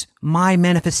perhaps my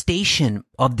manifestation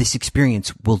of this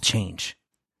experience will change.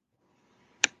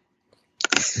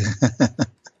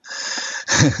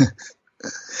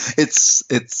 It's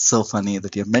so funny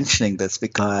that you're mentioning this,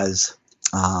 because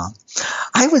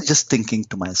I was just thinking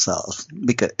to myself,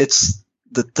 because it's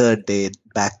the third day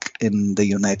back in the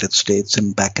United States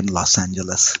and back in Los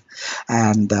Angeles.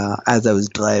 And as I was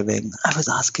driving, I was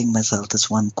asking myself this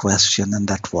one question, and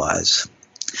that was,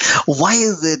 why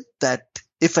is it that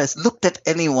if I looked at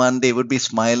anyone, they would be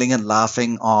smiling and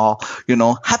laughing or,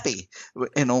 happy,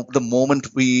 the moment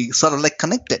we sort of like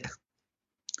connected?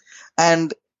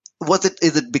 And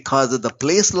is it because of the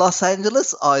place Los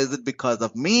Angeles, or is it because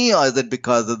of me, or is it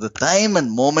because of the time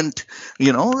and moment,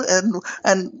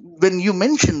 and when you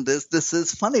mention this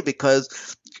is funny,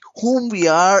 because whom we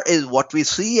are is what we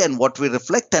see and what we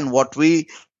reflect and what we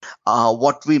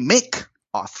make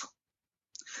of.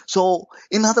 So,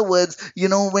 in other words,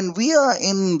 when we are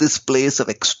in this place of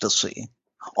ecstasy,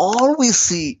 all we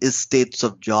see is states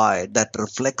of joy that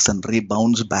reflects and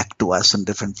rebounds back to us in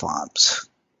different forms.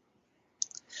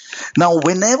 Now,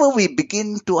 whenever we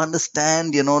begin to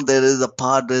understand, there is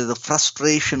a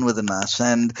frustration within us.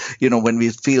 And, when we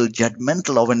feel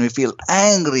judgmental, or when we feel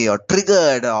angry or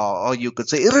triggered, or you could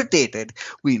say irritated,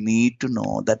 we need to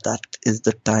know that is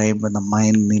the time when the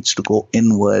mind needs to go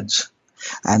inwards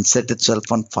and set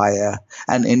itself on fire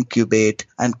and incubate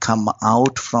and come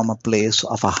out from a place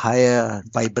of a higher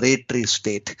vibratory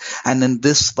state. And in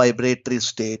this vibratory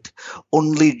state,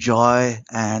 only joy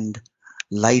and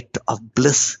light of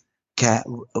bliss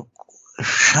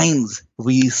shines.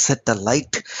 We set a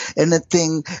light.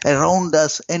 Anything around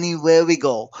us, anywhere we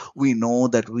go, we know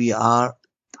that we are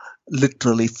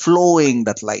literally flowing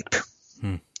that light.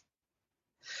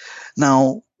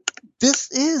 Now,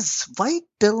 this is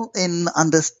vital in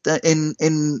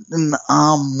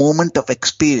our moment of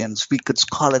experience. We could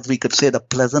say the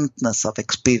pleasantness of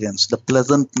experience, the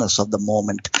pleasantness of the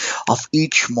moment, of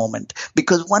each moment.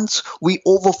 Because once we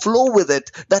overflow with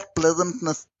it, that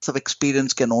pleasantness of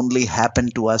experience can only happen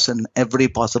to us in every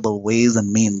possible ways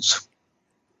and means.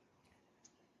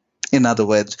 In other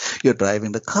words, you're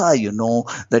driving the car, you know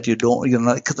that you know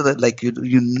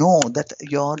that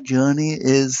your journey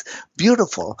is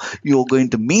beautiful. You're going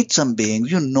to meet some beings.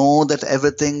 You know that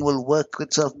everything will work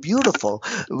itself beautiful.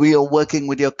 We are working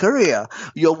with your career.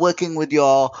 You're working with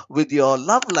your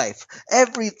love life.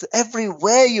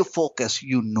 Everywhere you focus,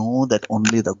 you know that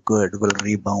only the good will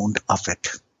rebound of it.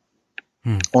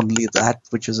 Only that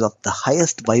which is of the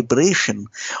highest vibration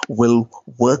will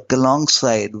work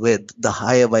alongside with the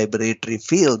higher vibratory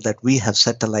field that we have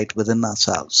set alight within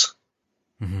ourselves.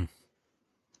 Mm-hmm.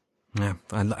 Yeah,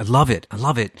 I love it. I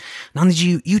love it.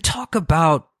 Nandhiji, you talk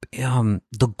about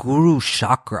the guru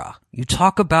chakra. You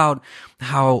talk about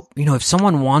how, if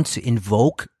someone wants to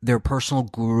invoke their personal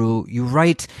guru, you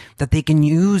write that they can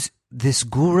use this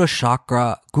guru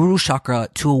chakra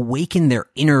to awaken their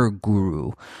inner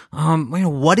guru.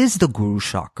 What is the guru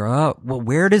chakra?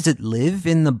 Where does it live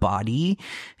in the body?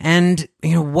 And,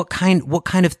 what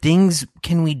kind of things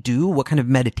can we do? What kind of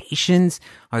meditations?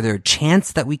 Are there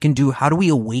chants that we can do? How do we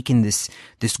awaken this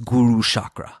guru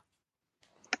chakra?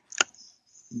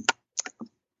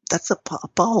 That's a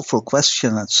powerful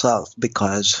question itself,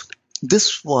 because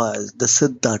this was the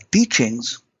Siddha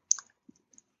teachings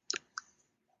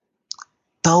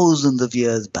thousands of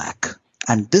years back.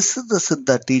 And this is the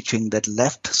Siddha teaching that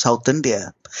left South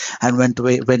India and went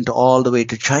all the way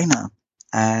to China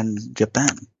and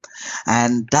Japan.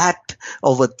 And that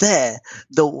over there,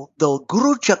 the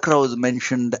Guru Chakra was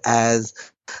mentioned as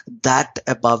that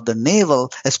above the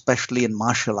navel, especially in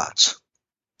martial arts.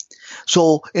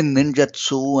 So in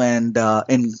ninjutsu and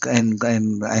in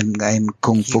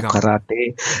kung fu,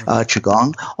 karate,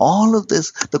 qigong, all of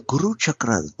this, the Guru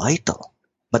Chakra is vital.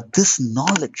 But this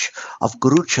knowledge of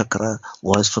Guru Chakra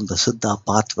was from the Siddha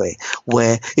pathway,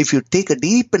 where if you take a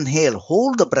deep inhale,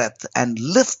 hold the breath, and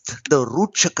lift the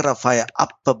root chakra fire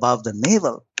up above the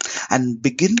navel, and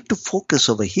begin to focus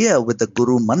over here with the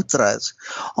Guru mantras,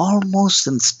 almost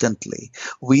instantly,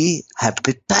 we have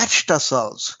detached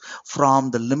ourselves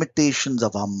from the limitations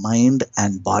of our mind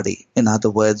and body. In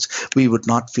other words, we would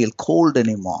not feel cold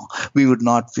anymore. We would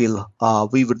not feel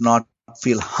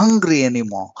hungry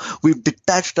anymore. We've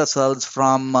detached ourselves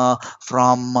from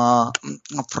time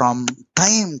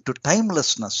to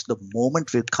timelessness the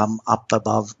moment we come up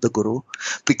above the Guru,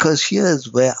 because here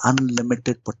is where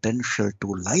unlimited potential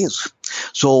too lies.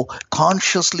 So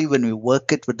consciously, when we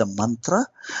work it with the mantra,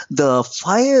 the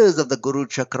fires of the Guru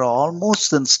Chakra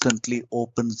almost instantly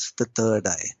opens the third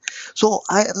eye. So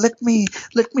let me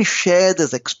share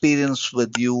this experience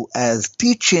with you as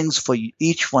teachings for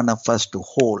each one of us to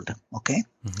hold. Okay.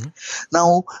 Mm-hmm.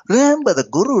 Now, remember, the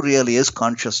Guru really is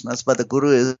consciousness, but the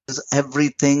Guru is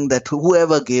everything that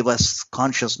whoever gave us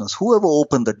consciousness, whoever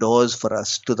opened the doors for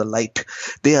us to the light,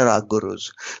 they are our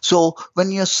Gurus. So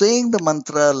when you're saying the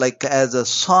mantra like as a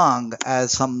song,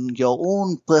 as your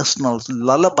own personal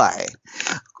lullaby,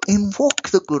 invoke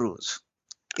the Gurus.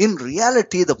 In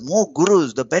reality, the more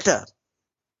Gurus, the better.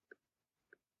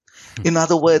 In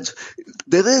other words,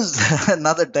 there is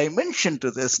another dimension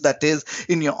to this. That is,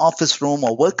 in your office room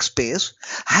or workspace,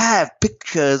 have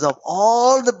pictures of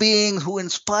all the beings who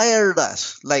inspired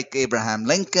us, like Abraham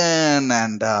Lincoln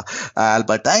and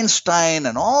Albert Einstein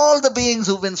and all the beings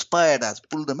who've inspired us.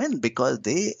 Pull them in, because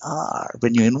they are,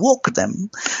 when you invoke them,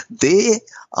 they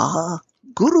are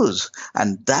gurus.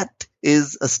 And that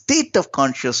is a state of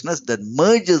consciousness that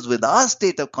merges with our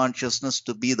state of consciousness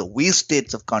to be the we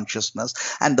states of consciousness.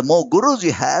 And the more gurus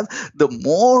you have, the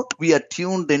more we are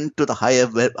tuned into the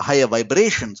higher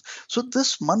vibrations. So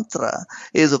this mantra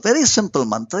is a very simple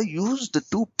mantra. Use the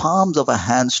two palms of our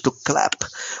hands to clap.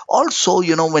 Also,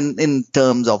 when in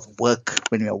terms of work,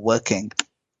 when we are working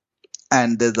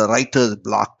and there's a writer's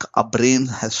block, our brain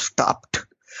has stopped,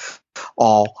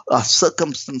 or our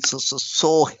circumstances are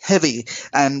so heavy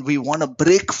and we want to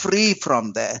break free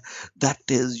from there. That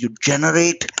is, you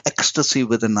generate ecstasy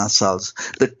within ourselves.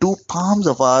 The two palms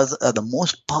of ours are the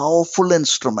most powerful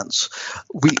instruments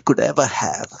we could ever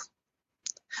have.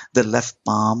 The left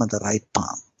palm and the right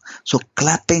palm. So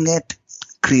clapping it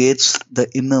creates the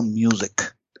inner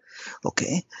music.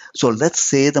 Okay, so let's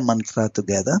say the mantra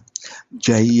together.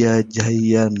 Jaya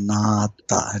Jaya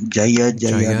Nata, Jaya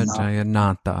Jaya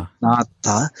Nata,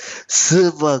 Nata,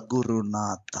 Siva Guru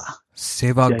Nata.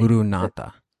 Seva Guru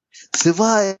Nata.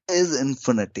 Siva is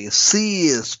infinity. Si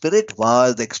is spirit, Va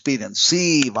is the experience.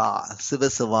 Siva,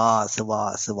 Siva, Siva,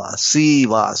 Siva, Siva,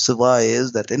 Siva. Siva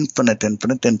is that infinite.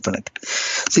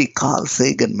 See, Carl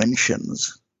Sagan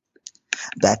mentions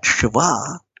that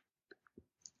Shiva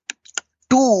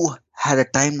too had a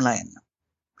timeline.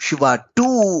 Shiva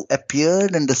too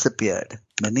appeared and disappeared.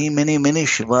 Many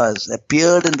Shivas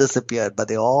appeared and disappeared, but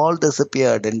they all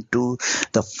disappeared into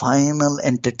the final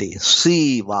entity,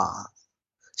 Siva.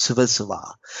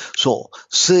 Siva. So,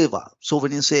 Siva. So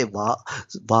when you say Va,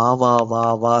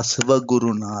 Siva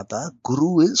Guru Nata,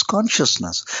 Guru is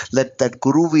consciousness. Let that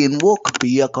Guru we invoke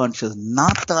be a conscious.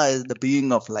 Nata is the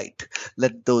being of light.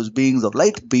 Let those beings of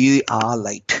light be our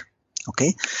light.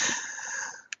 Okay?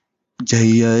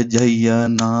 Jaya Jaya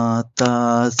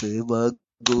Nata Siva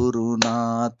Guru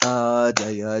Nata,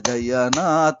 Jaya Jaya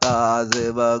Nata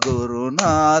Siva Guru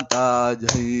Nata,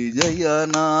 Jaya Jaya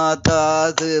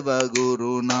Nata Siva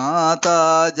Guru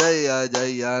Nata, Jaya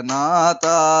Jaya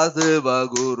Nata Siva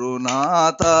Guru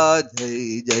Nata,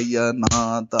 Jaya Jaya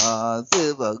Nata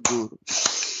Siva Guru.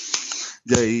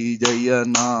 Jai Jaya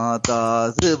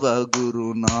Nata Siva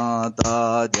Guru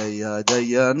Nata, Jaya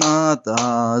Jaya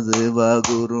Nata Siva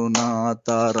Guru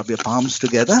Nata. Rub your palms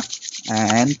together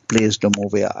and please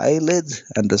remove your eyelids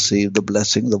and receive the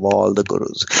blessings of all the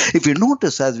gurus. If you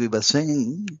notice, as we were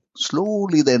singing,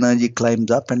 slowly the energy climbs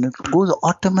up and it goes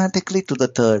automatically to the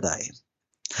third eye.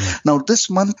 Now, this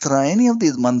mantra, any of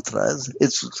these mantras,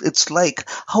 it's like,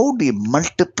 how do you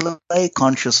multiply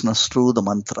consciousness through the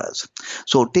mantras?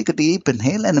 So take a deep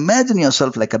inhale and imagine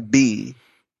yourself like a bee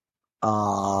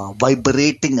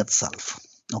vibrating itself.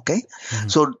 Okay? Mm-hmm.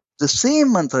 So the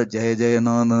same mantra, Jaya Jaya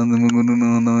Nada, Guru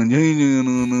Nada, Jaya Jaya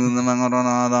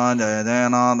Nada, Jaya Jaya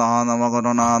Nada,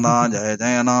 Guru Nada, Jaya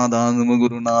Jaya Nada,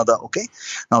 Guru Nada. Okay?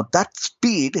 Now that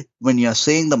speed, when you are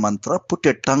saying the mantra, put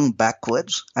your tongue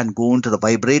backwards and go into the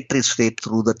vibratory state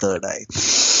through the third eye.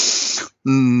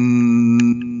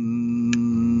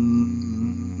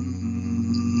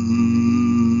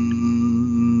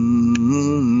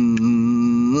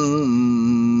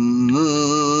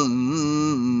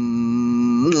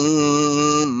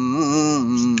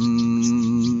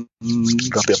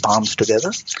 Rub your palms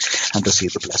together and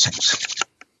receive the blessings.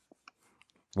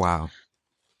 Wow.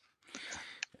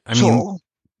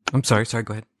 I'm sorry,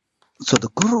 go ahead. So the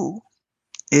Guru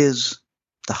is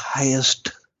the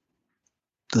highest,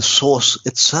 the source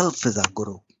itself is our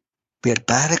Guru. We are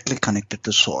directly connected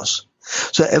to source.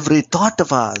 So every thought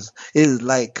of ours is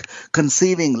like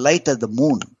conceiving light as the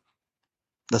moon.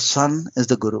 The sun is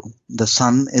the Guru. The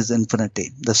sun is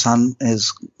infinity. The sun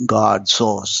is God,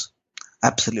 source,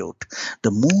 absolute.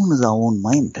 The moon is our own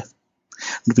mind.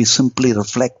 We simply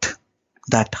reflect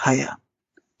that higher.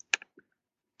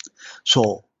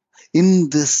 So in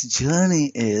this journey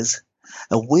is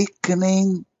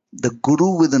awakening the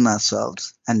Guru within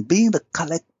ourselves and being the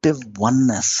collective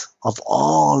oneness of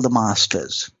all the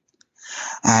masters.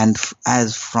 And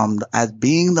as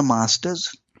being the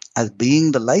masters, as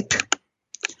being the light,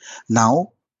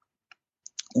 now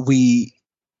we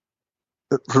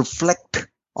reflect,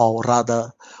 or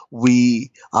rather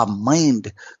our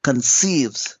mind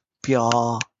conceives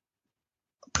pure,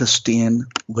 pristine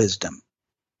wisdom.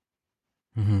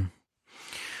 Mm-hmm.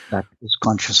 That is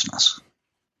consciousness.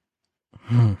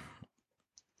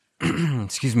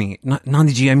 Excuse me,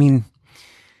 Nandhiji.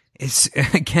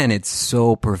 It's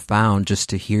so profound just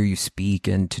to hear you speak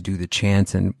and to do the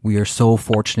chants. And we are so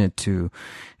fortunate to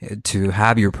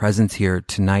have your presence here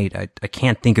tonight. I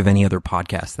can't think of any other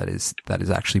podcast that is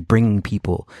actually bringing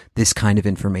people this kind of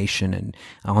information and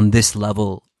on this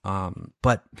level.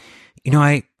 But,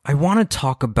 I want to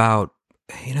talk about,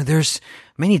 there's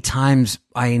many times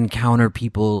I encounter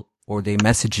people or they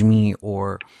message me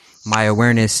or my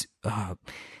awareness,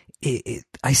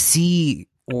 I see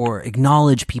or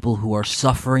acknowledge people who are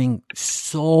suffering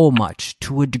so much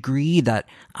to a degree that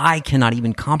I cannot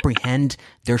even comprehend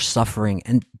their suffering.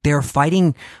 And they're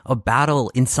fighting a battle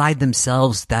inside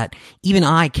themselves that even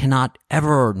I cannot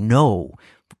ever know.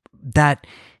 That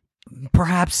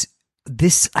perhaps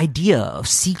this idea of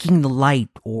seeking the light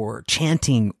or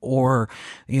chanting or,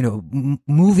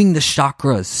 moving the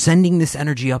chakras, sending this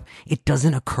energy up, it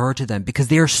doesn't occur to them because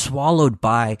they are swallowed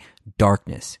by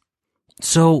darkness.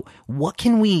 So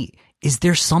is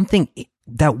there something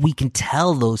that we can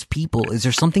tell those people? Is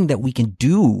there something that we can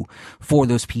do for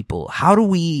those people? How do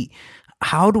we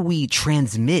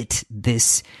transmit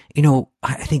this?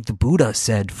 I think the Buddha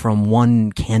said from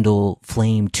one candle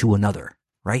flame to another,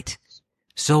 right?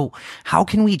 So how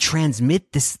can we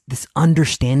transmit this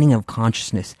understanding of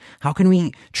consciousness? How can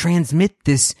we transmit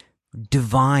this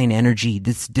divine energy,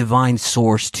 this divine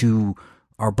source to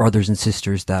our brothers and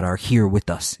sisters that are here with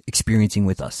us, experiencing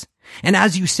with us? And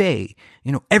as you say,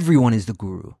 everyone is the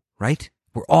guru, right?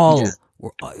 All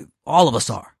of us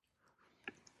are.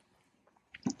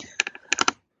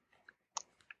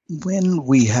 When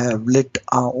we have lit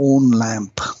our own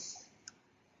lamp,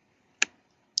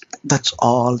 that's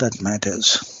all that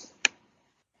matters.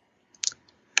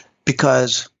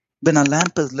 Because when a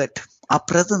lamp is lit, our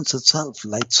presence itself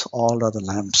lights all other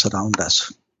lamps around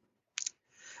us.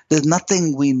 There's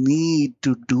nothing we need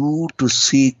to do to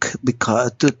seek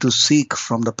to seek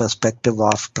from the perspective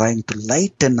of trying to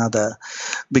light another,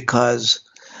 because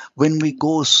when we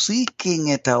go seeking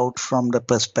it out from the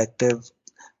perspective,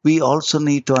 we also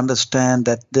need to understand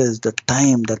that there's the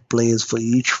time that plays for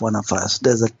each one of us.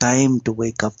 There's a time to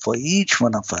wake up for each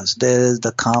one of us. There is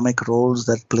the karmic roles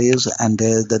that plays and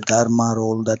there's the dharma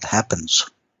role that happens.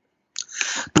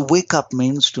 To wake up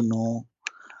means to know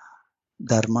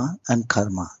dharma and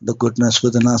karma, the goodness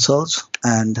within ourselves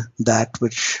and that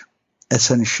which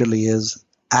essentially is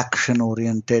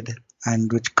action-oriented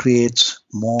and which creates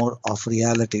more of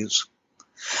realities.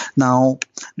 Now,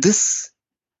 this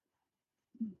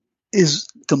is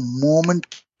the moment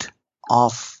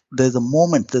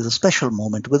there's a special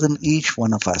moment within each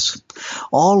one of us.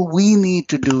 All we need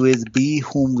to do is be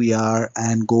whom we are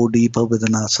and go deeper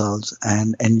within ourselves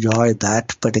and enjoy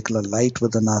that particular light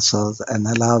within ourselves and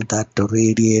allow that to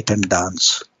radiate and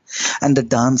dance. And the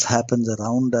dance happens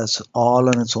around us all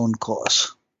on its own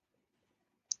course.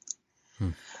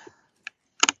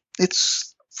 It's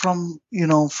from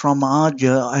our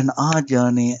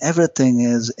journey, everything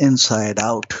is inside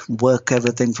out. Work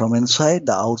everything from inside,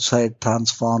 the outside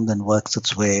transforms and works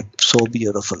its way so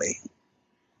beautifully.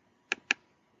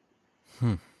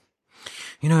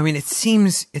 It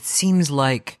seems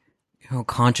like,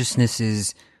 consciousness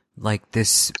is like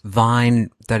this vine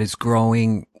that is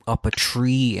growing up a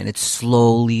tree and it's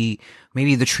slowly,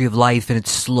 maybe the tree of life, and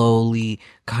it's slowly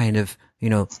kind of,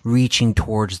 reaching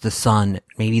towards the sun.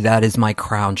 Maybe that is my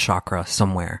crown chakra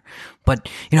somewhere. But,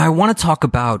 I want to talk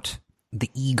about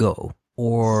the ego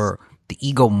or the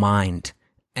ego mind.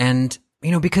 And,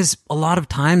 because a lot of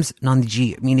times,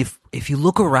 Nandhiji, if you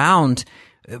look around,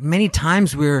 many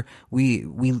times we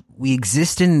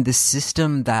exist in this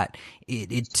system that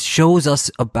it shows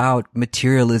us about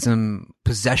materialism,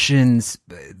 possessions.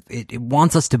 It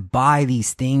wants us to buy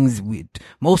these things.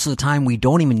 Most of the time we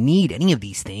don't even need any of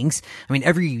these things.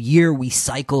 Every year we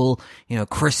cycle,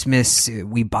 Christmas,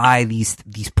 we buy these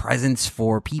presents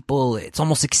for people. It's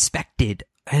almost expected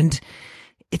and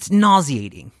it's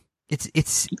nauseating.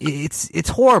 It's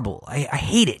horrible. I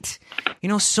hate it.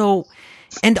 So,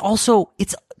 and also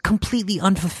it's completely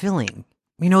unfulfilling.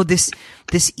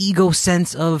 This ego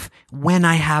sense of when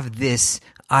I have this,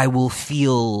 I will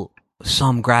feel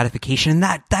some gratification.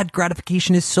 And that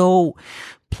gratification is so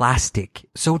plastic,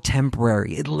 so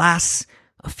temporary. It lasts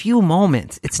a few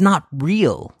moments. It's not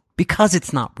real because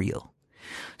it's not real.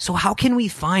 So how can we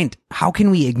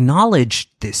acknowledge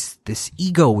this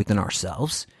ego within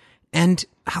ourselves? And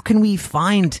how can we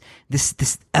find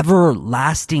this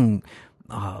everlasting,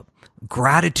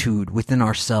 gratitude within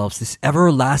ourselves, this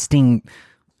everlasting,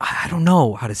 I don't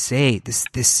know how to say,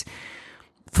 this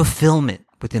fulfillment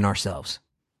within ourselves?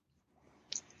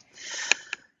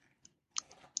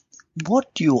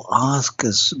 What you ask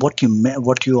is what you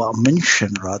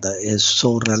mentioned rather is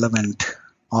so relevant.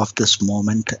 of this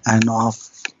moment and of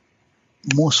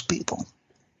most people.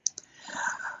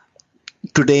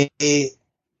 Today,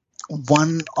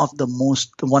 one of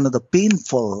the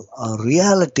painful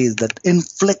realities that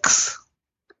inflicts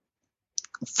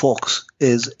folks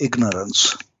is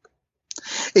ignorance.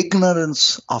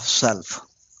 Ignorance of self.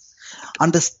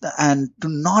 And to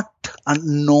not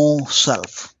know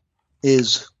self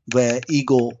is where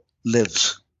ego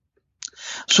lives.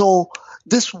 So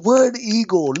this word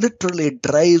ego literally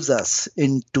drives us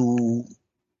into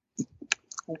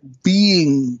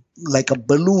being like a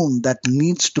balloon that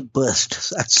needs to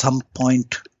burst at some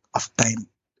point of time.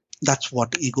 That's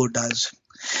what ego does.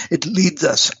 It leads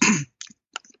us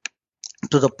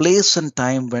to the place and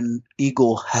time when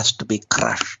ego has to be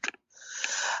crushed.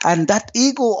 And that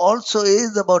ego also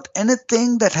is about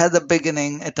anything that has a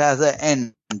beginning, it has an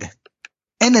end.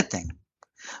 Anything.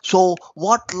 So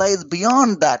what lies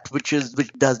beyond that, which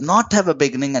does not have a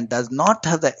beginning and does not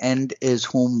have the end, is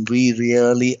whom we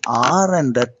really are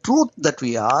and the truth that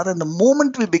we are. And the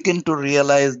moment we begin to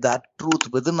realize that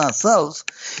truth within ourselves,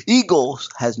 ego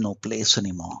has no place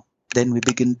anymore. Then we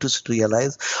begin to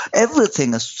realize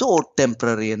everything is so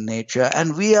temporary in nature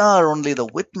and we are only the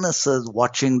witnesses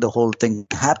watching the whole thing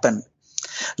happen.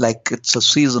 Like it's a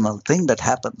seasonal thing that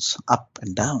happens up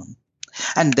and down.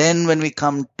 And then when we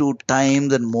come to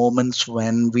times and moments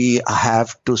when we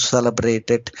have to celebrate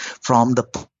it from the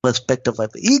perspective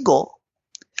of ego,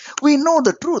 we know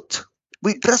the truth.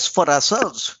 We dress for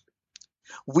ourselves.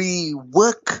 We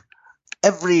work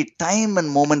every time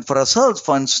and moment for ourselves.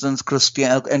 For instance,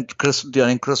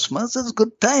 during Christmas is a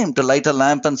good time to light a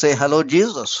lamp and say, "Hello,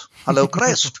 Jesus. Hello,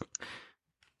 Christ."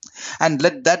 And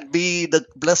let that be the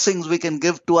blessings we can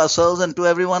give to ourselves and to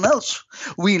everyone else.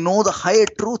 We know the higher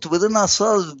truth within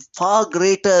ourselves far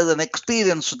greater as an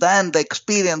experience than the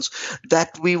experience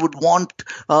that we would want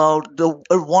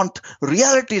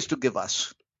realities to give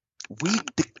us. We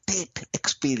dictate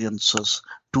experiences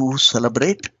to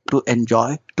celebrate, to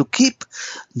enjoy, to keep,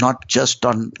 not just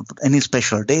on any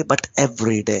special day, but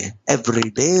every day.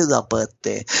 Every day is our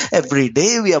birthday. Every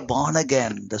day we are born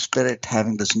again. The spirit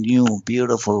having this new,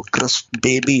 beautiful, crisp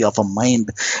baby of a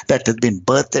mind that has been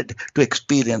birthed to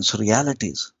experience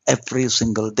realities. Every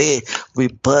single day we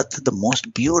birth the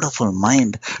most beautiful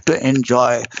mind to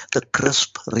enjoy the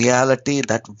crisp reality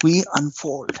that we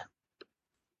unfold.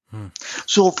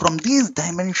 So from these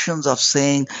dimensions of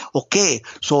saying, okay,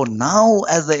 so now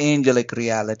as the angelic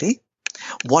reality,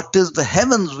 what is the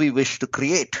heavens we wish to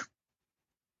create?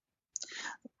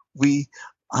 We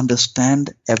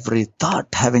understand every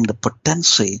thought having the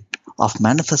potency of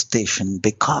manifestation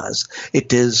because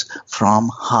it is from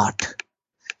heart.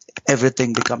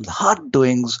 Everything becomes heart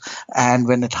doings, and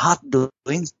when it's heart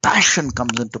doings, passion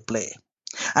comes into play.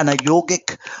 And a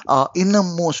yogic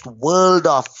innermost world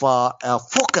of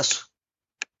focus,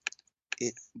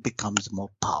 it becomes more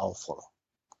powerful.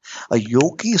 A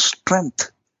yogi's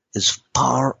strength is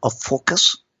power of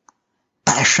focus,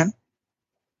 passion,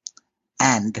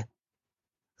 and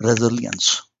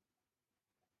resilience.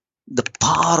 The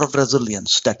power of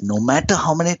resilience that no matter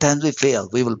how many times we fail,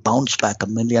 we will bounce back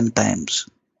 1,000,000 times.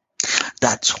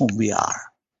 That's who we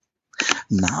are.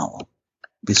 Now,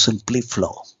 we simply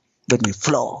flow. When we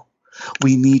flow,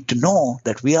 we need to know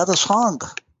that we are the song.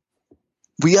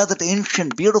 We are that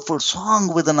ancient, beautiful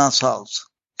song within ourselves.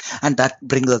 And that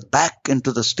brings us back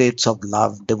into the states of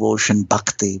love, devotion,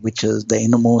 bhakti, which is the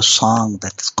innermost song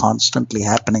that is constantly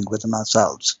happening within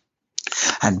ourselves.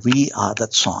 And we are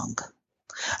that song.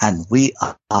 And we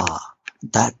are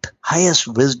that highest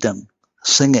wisdom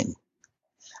singing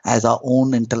as our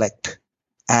own intellect.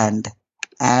 And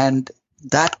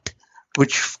that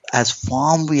which as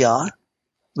form we are,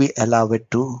 we allow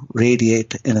it to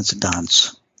radiate in its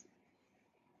dance.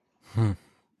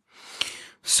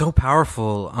 So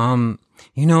powerful.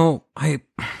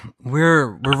 We're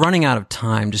running out of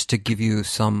time. Just to give you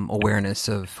some awareness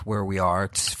of where we are.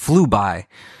 It's flew by,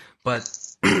 but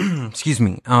excuse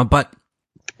me. But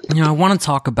I want to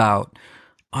talk about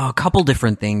a couple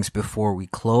different things before we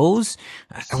close.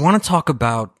 I want to talk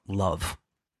about love.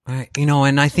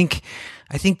 And I think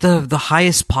the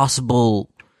highest possible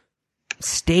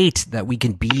state that we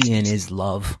can be in is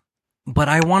love. But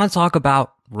I want to talk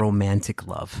about romantic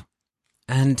love.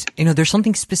 And, there's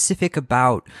something specific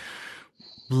about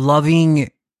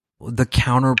loving the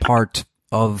counterpart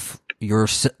of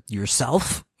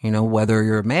yourself, whether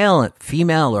you're male,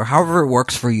 female, or however it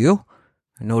works for you.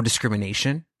 No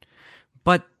discrimination.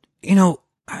 But,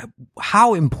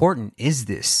 how important is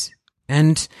this?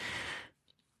 And,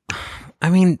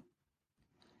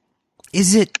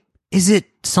 is it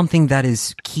something that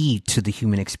is key to the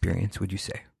human experience, would you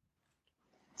say?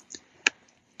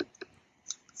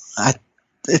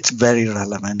 It's very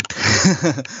relevant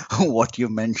what you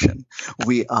mentioned.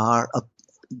 We are a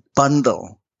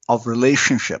bundle of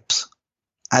relationships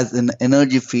as an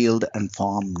energy field and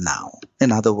form now.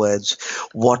 In other words,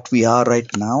 what we are right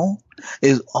now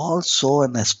is also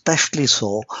and especially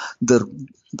so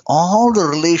all the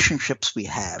relationships we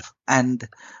have. And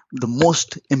the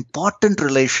most important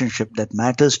relationship that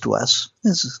matters to us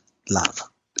is love.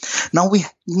 Now we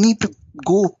need to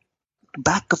go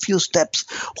back a few steps.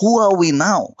 Who are we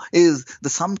now is the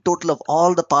sum total of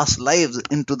all the past lives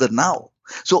into the now.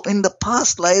 So in the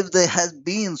past lives, there has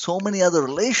been so many other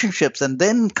relationships, and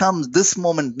then comes this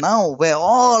moment now where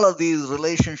all of these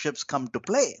relationships come to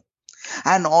play,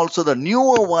 and also the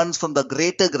newer ones from the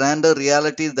greater, grander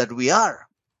realities that we are,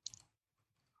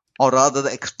 or rather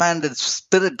the expanded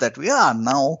spirit that we are.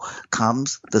 Now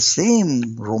comes the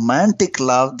same romantic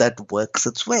love that works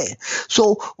its way.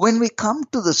 So when we come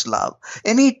to this love,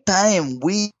 anytime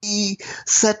we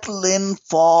settle in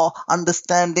for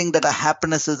understanding that our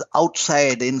happiness is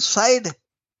outside, inside,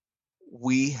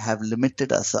 we have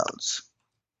limited ourselves.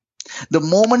 The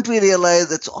moment we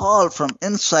realize it's all from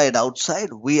inside,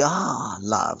 outside, we are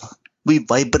love. We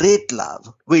vibrate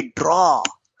love. We draw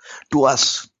to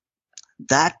us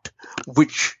that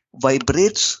which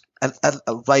vibrates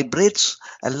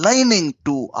aligning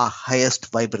to our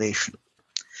highest vibration.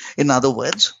 In other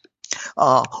words,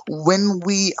 when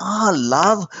we are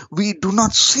love, we do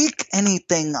not seek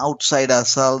anything outside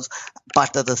ourselves,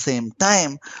 but at the same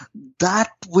time,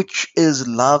 that which is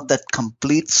love that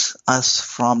completes us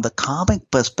from the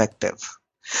karmic perspective,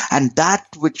 and that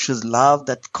which is love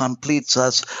that completes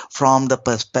us from the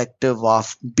perspective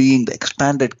of being the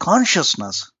expanded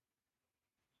consciousness,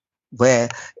 where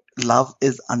love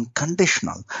is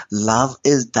unconditional. Love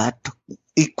is that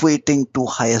equating to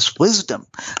highest wisdom.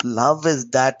 Love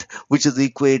is that which is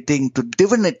equating to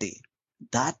divinity.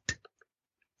 That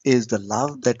is the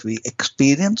love that we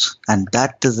experience, and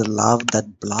that is the love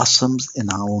that blossoms in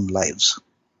our own lives.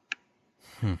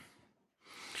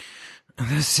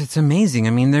 It's amazing.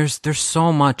 I mean, there's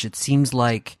so much. It seems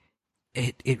like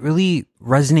it really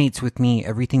resonates with me,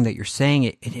 everything that you're saying.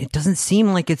 It doesn't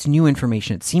seem like it's new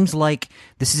information. It seems like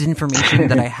this is information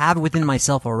that I have within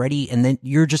myself already, and then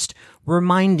you're just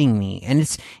reminding me. And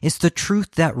it's the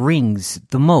truth that rings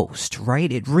the most, right?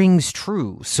 It rings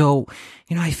true. So,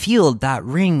 I feel that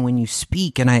ring when you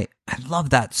speak, and I love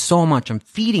that so much. I'm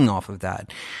feeding off of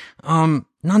that.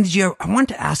 Nandhiji, I want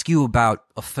to ask you about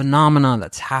a phenomena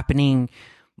that's happening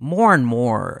more and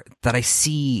more that I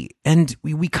see, and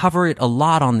we cover it a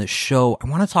lot on this show. I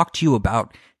want to talk to you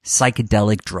about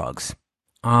psychedelic drugs.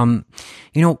 Do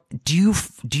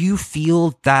you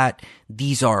feel that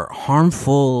these are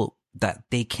harmful, that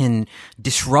they can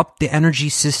disrupt the energy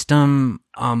system?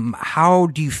 How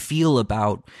do you feel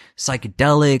about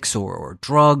psychedelics or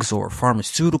drugs or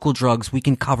pharmaceutical drugs? We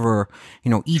can cover,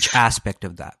 each aspect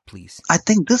of that, please. I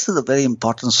think this is a very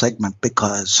important segment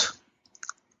because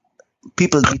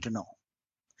people need to know.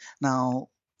 Now,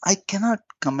 I cannot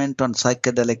comment on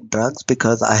psychedelic drugs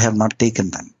because I have not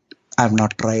taken them. I have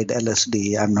not tried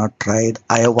LSD. I have not tried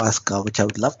ayahuasca, which I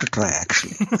would love to try,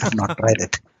 actually. I have not tried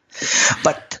it.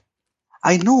 But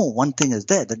I know one thing is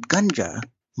there, that ganja,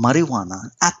 marijuana,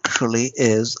 actually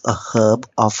is a herb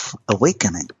of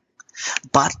awakening.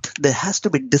 But there has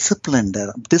to be discipline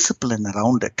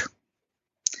around it.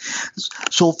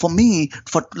 So for me,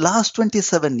 for last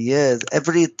 27 years,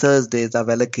 every Thursdays I've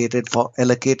allocated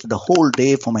the whole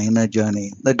day for my inner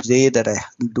journey. The day that I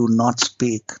do not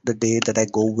speak, the day that I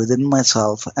go within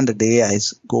myself, and the day I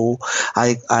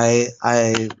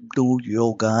do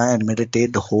yoga and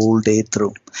meditate the whole day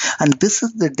through. And this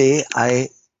is the day I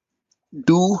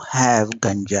do have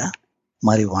ganja,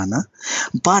 marijuana,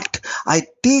 but I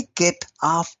take it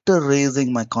after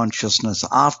raising my consciousness,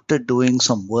 after doing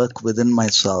some work within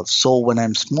myself. So when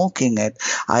I'm smoking it,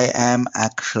 I am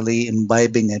actually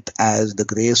imbibing it as the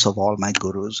grace of all my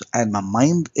gurus, and my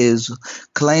mind is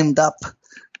climbed up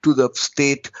to the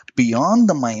state beyond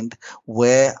the mind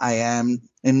where I am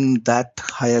in that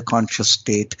higher conscious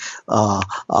state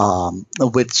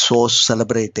with Source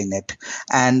celebrating it.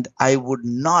 And I would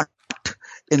not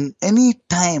in any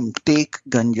time take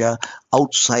ganja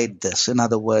outside this. In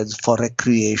other words, for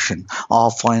recreation or,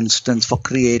 for instance, for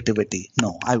creativity.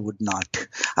 No, I would not.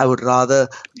 I would rather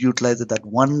utilize it that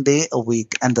one day a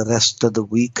week, and the rest of the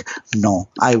week, no.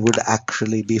 I would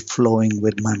actually be flowing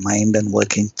with my mind and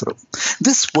working through.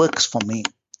 This works for me.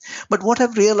 But what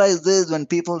I've realized is when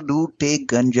people do take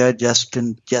ganja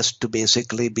just to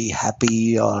basically be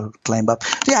happy or climb up,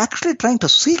 they're actually trying to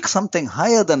seek something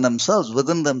higher than themselves,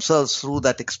 within themselves through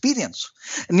that experience.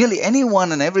 And nearly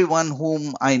anyone and everyone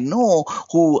whom I know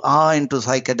who are into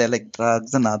psychedelic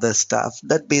drugs and other stuff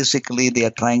that basically they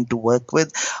are trying to work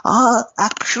with are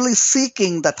actually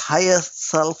seeking that higher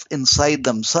self inside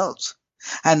themselves.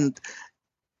 And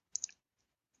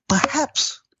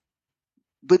perhaps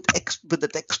with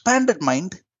that expanded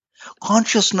mind,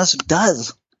 consciousness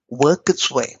does work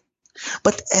its way.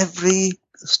 But every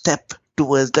step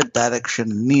towards that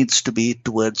direction needs to be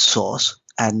towards source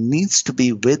and needs to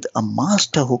be with a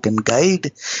master who can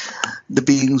guide the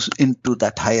beings into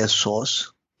that higher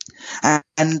source.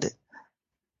 And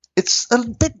it's a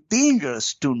bit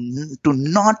dangerous to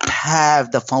not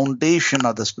have the foundation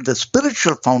or the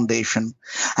spiritual foundation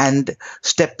and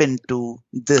step into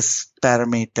this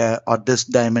parameter or this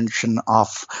dimension of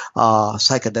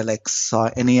psychedelics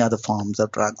or any other forms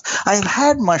of drugs. I've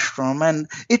had mushroom and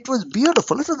it was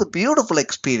beautiful. It was a beautiful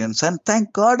experience, and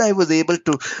thank God I was able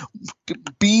to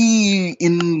be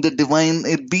in the divine,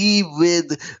 be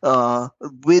with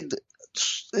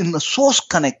in the source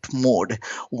connect mode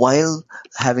while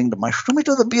having the mushroom. It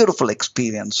was a beautiful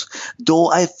experience, though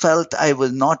I felt I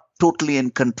was not totally in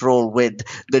control with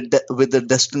the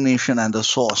destination and the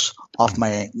source of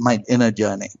my inner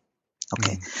journey.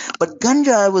 Okay. But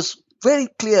ganja, I was very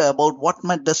clear about what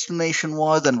my destination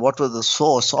was and what was the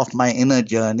source of my inner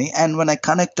journey. And when I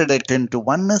connected it into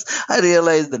oneness, I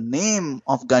realized the name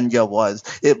of ganja was,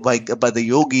 by the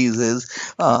yogis,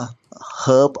 is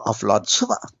herb of Lord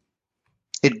Shiva.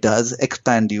 It does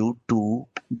expand you to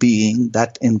being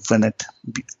that infinite,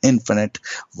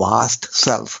 vast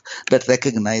self that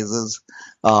recognizes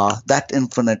that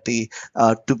infinity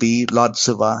to be Lord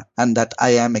Shiva and that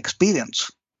I am experience.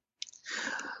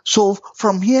 So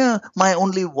from here, my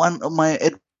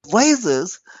advice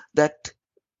is that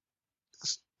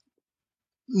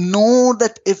know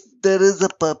that if there is a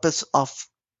purpose of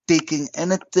taking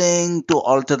anything to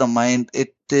alter the mind,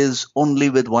 it is only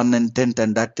with one intent,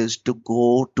 and that is to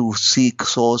go to seek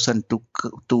source and to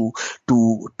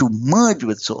merge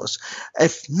with source.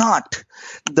 If not,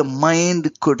 the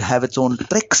mind could have its own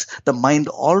tricks. The mind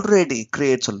already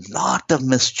creates a lot of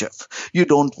mischief. You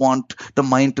don't want the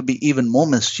mind to be even more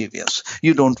mischievous.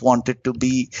 You don't want it to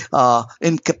be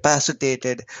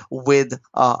incapacitated with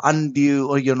undue,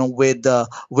 or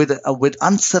with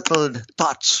unsettled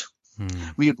thoughts.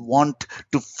 We want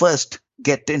to first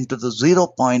get into the 0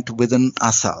 point within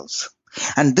ourselves.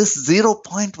 And this 0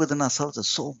 point within ourselves is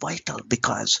so vital,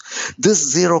 because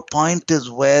this 0 point is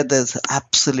where there's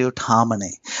absolute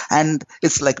harmony. And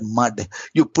it's like mud.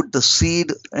 You put the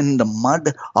seed in the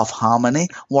mud of harmony,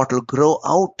 what will grow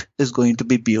out is going to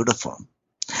be beautiful.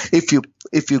 If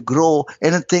you grow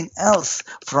anything else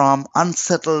from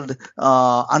unsettled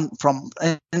from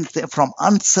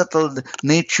unsettled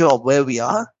nature of where we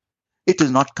are, it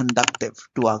is not conductive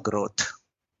to our growth.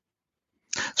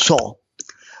 So,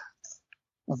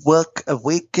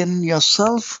 awaken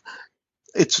yourself.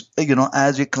 It's,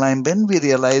 as we climb in, we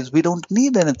realize we don't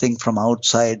need anything from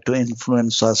outside to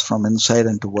influence us from inside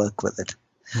and to work with it.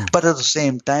 But at the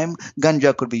same time,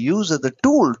 ganja could be used as a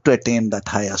tool to attain that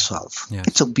higher self. Yes.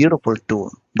 It's a beautiful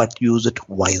tool, but use it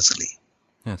wisely.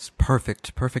 Yes,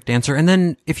 perfect answer. And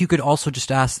then if you could also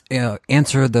just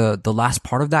answer the last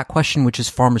part of that question, which is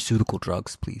pharmaceutical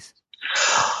drugs, please.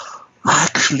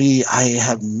 Actually, I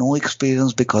have no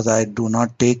experience because I do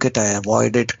not take it. I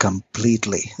avoid it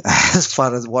completely. As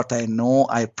far as what I know,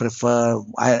 I prefer,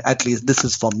 at least this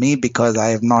is for me, because I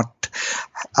have not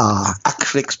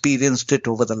actually experienced it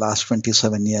over the last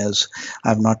 27 years. I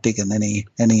have not taken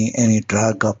any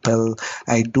drug or pill.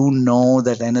 I do know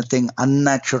that anything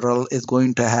unnatural is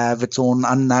going to have its own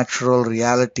unnatural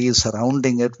reality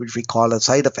surrounding it, which we call as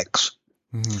side effects.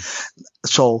 Mm-hmm.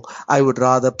 So I would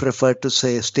rather prefer to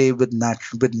say stay with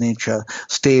nature,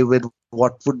 stay with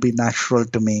what would be natural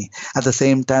to me. At the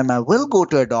same time, I will go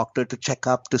to a doctor to check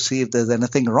up to see if there's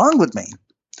anything wrong with me.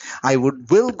 I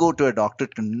will go to a doctor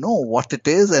to know what it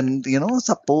is. And,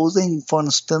 supposing, for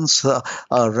instance,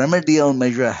 a remedial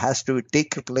measure has to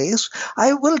take place,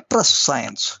 I will trust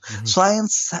science. Mm-hmm.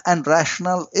 Science and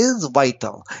rationale is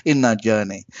vital in our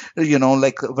journey.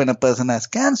 Like when a person has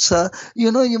cancer,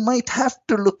 you might have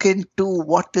to look into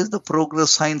what is the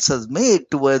progress science has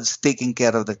made towards taking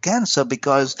care of the cancer,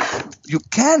 because you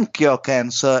can cure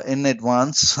cancer in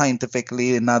advance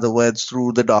scientifically, in other words,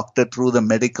 through the doctor, through the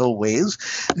medical ways,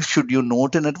 should you know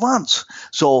it in advance.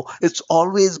 So it's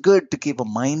always good to keep a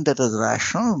mind that is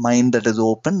rational, mind that is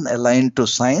open, aligned to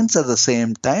science, at the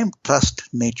same time trust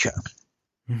nature.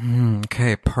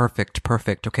 Okay,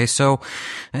 perfect. Okay, so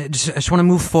I just want to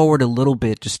move forward a little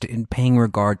bit, just in paying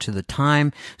regard to the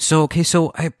time. So, okay,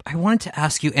 so I wanted to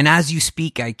ask you, and as you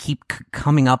speak, I keep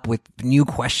coming up with new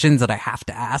questions that I have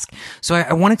to ask. So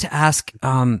I wanted to ask,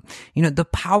 the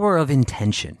power of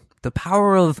intention, the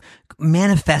power of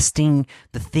manifesting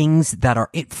the things that are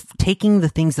taking the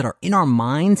things that are in our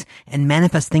minds and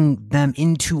manifesting them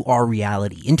into our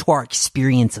reality, into our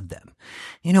experience of them.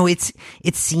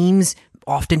 It seems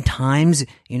oftentimes,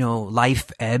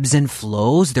 life ebbs and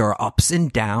flows. There are ups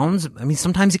and downs. I mean,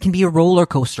 sometimes it can be a roller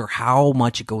coaster, how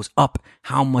much it goes up,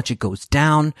 how much it goes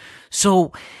down.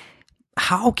 So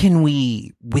how can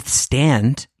we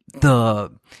withstand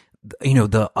the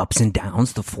ups and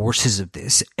downs, the forces of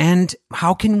this? And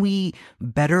how can we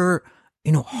better,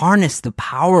 harness the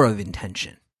power of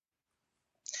intention?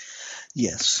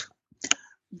 Yes.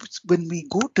 When we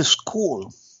go to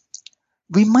school,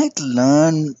 we might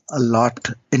learn a lot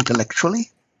intellectually,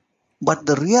 but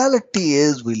the reality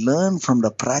is we learn from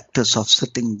the practice of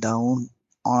sitting down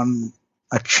on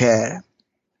a chair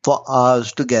for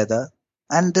hours together,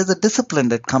 and there's a discipline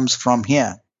that comes from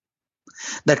here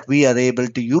that we are able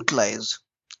to utilize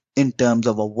in terms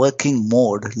of a working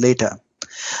mode later.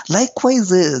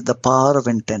 Likewise is the power of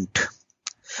intent.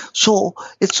 So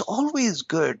it's always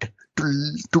good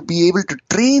to be able to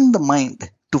train the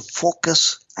mind to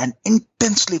focus and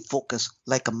intensely focus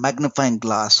like a magnifying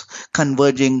glass,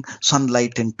 converging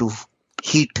sunlight into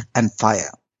heat and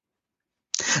fire.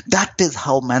 That is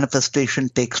how manifestation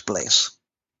takes place.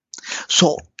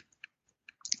 So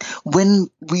when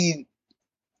we,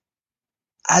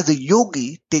 as a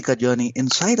yogi, take a journey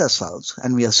inside ourselves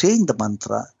and we are saying the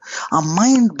mantra, our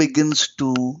mind begins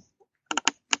to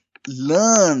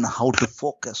learn how to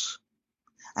focus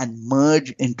and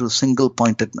merge into single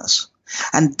pointedness.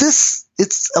 And this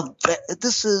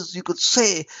is, you could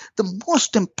say, the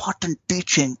most important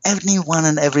teaching anyone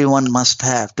and everyone must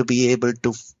have to be able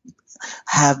to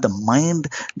have the mind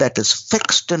that is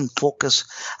fixed in focus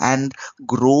and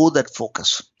grow that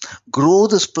focus. Grow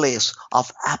this place of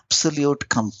absolute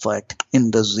comfort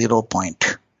in the 0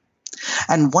 point.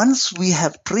 And once we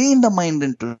have trained the mind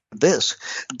into this,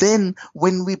 then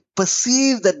when we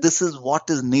perceive that this is what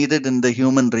is needed in the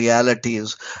human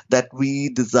realities, that we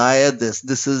desire this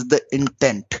is the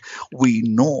intent, we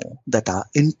know that our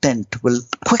intent will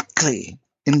quickly,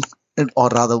 or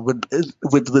rather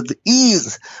with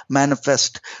ease,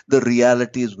 manifest the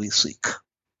realities we seek.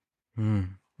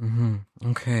 Mm-hmm.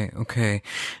 Okay.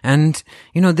 And,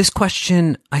 this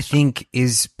question, I think,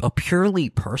 is a purely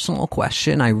personal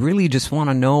question. I really just want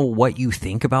to know what you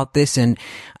think about this. And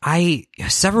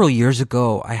several years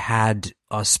ago, I had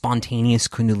a spontaneous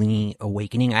Kundalini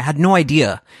awakening. I had no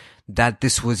idea that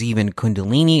this was even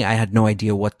Kundalini. I had no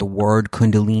idea what the word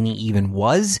Kundalini even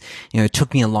was. It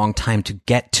took me a long time to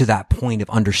get to that point of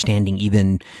understanding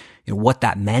even what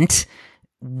that meant.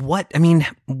 What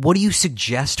do you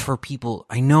suggest for people?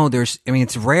 I know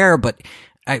it's rare, but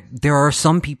there are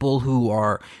some people who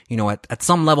are, at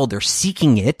some level they're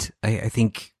seeking it. I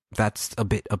think that's a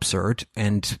bit absurd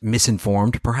and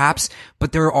misinformed perhaps,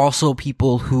 but there are also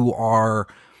people who are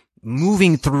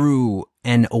moving through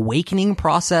an awakening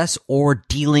process or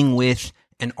dealing with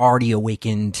an already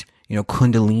awakened,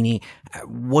 Kundalini.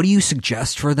 What do you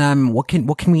suggest for them? Can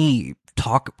you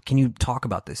talk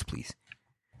about this, please?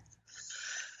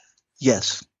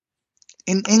 Yes.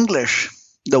 In English,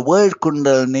 the word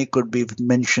Kundalini could be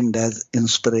mentioned as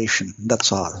inspiration.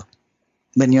 That's all.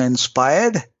 When you're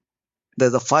inspired,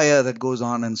 there's a fire that goes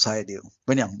on inside you.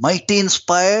 When you're mighty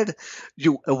inspired,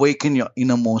 you awaken your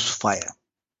innermost fire.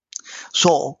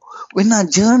 So, in our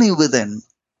journey within,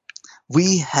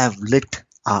 we have lit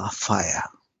our fire.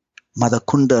 Mother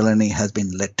Kundalini has been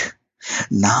lit.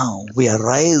 Now we are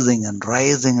rising and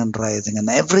rising and rising, and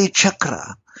every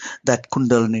chakra that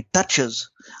Kundalini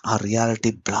touches, our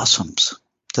reality blossoms.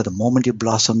 So the moment you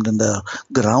blossomed in the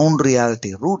ground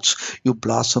reality roots, you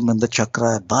blossom in the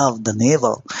chakra above the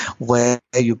navel, where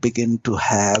you begin to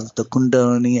have the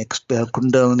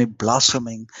Kundalini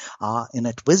blossoming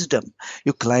innate wisdom.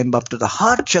 You climb up to the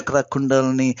heart chakra.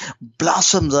 Kundalini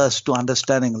blossoms us to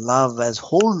understanding love as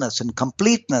wholeness and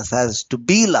completeness, as to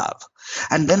be love.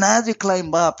 And then as you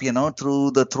climb up,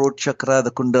 through the throat chakra,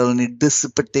 the Kundalini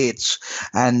dissipates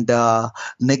and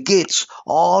negates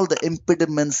all the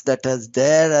impediments that is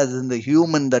there as in the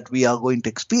human that we are going to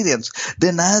experience.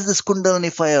 Then as this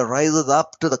Kundalini fire rises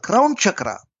up to the crown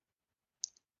chakra,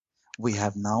 we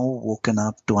have now woken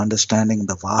up to understanding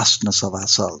the vastness of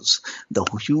ourselves, the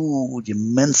huge,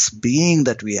 immense being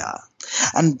that we are.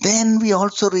 And then we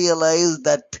also realize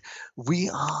that we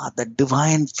are the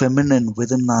divine feminine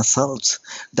within ourselves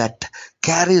that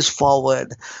carries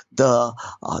forward the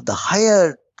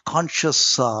higher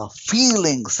conscious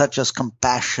feelings such as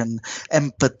compassion,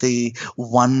 empathy,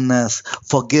 oneness,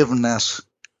 forgiveness,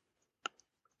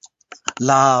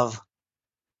 love,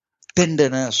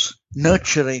 tenderness,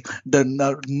 nurturing, the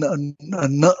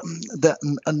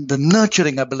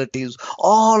nurturing abilities,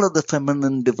 all of the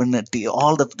feminine divinity,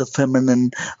 all of the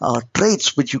feminine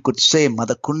traits, which you could say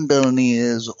Mother Kundalini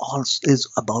is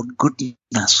about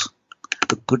goodness,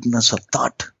 the goodness of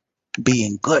thought,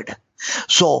 being good.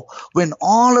 So when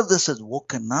all of this is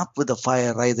woken up with the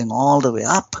fire rising all the way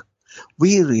up,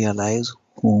 we realize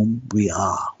whom we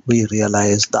are. We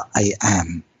realize the I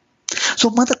am. So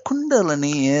Mother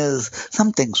Kundalini is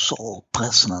something so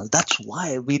personal. That's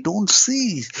why we don't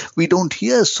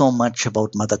hear so much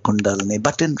about Mother Kundalini.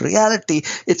 But in reality,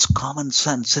 it's common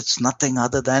sense. It's nothing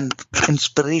other than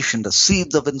inspiration, the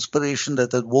seeds of inspiration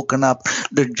that has woken up,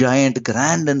 the giant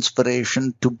grand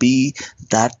inspiration to be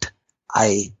that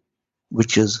I,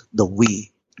 which is the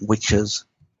we, which is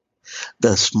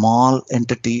the small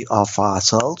entity of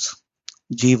ourselves,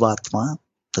 Jivatma,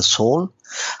 the soul,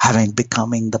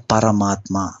 becoming the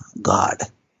Paramatma, God,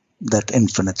 that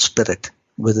infinite spirit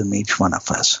within each one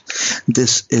of us.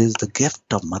 This is the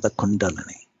gift of Mother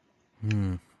Kundalini.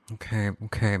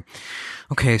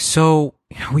 Okay. So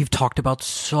we've talked about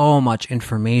so much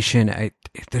information.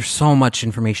 There's so much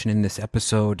information in this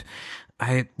episode.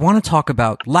 I want to talk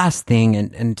about last thing,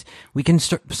 and we can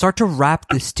start to wrap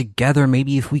this together.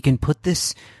 Maybe if we can put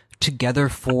this together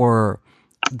for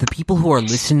the people who are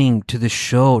listening to the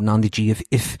show, Nandhiji,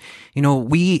 if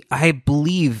I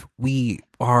believe we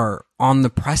are on the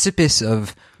precipice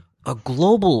of a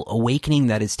global awakening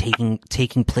that is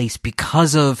taking place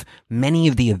because of many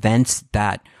of the events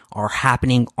that are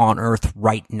happening on Earth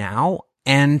right now.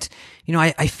 And,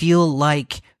 I feel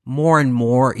like more and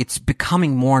more, it's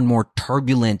becoming more and more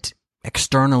turbulent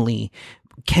externally.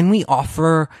 Can you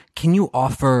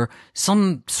offer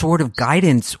some sort of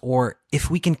guidance, or if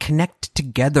we can connect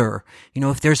together,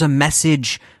 if there's a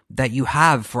message that you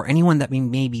have for anyone that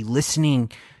may be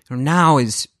listening, now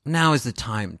is the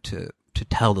time to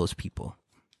tell those people.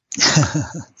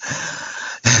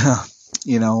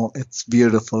 It's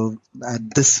beautiful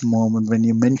at this moment when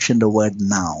you mention the word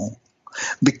now,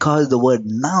 because the word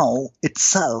now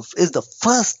itself is the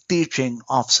first teaching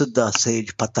of Siddha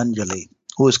sage Patanjali,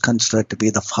 who is considered to be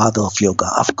the father of yoga.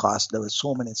 Of course, there were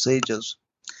so many sages,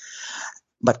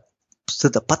 but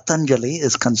Siddha Patanjali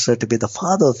is considered to be the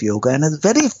father of yoga, and his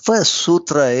very first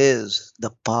sutra is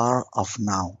the power of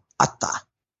now, Atta.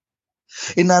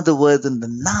 In other words, in the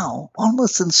now,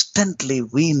 almost instantly,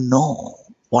 we know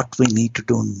what we need to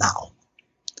do now.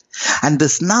 And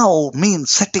this now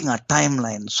means setting a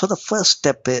timeline. So the first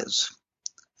step is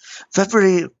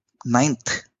February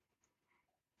 9th,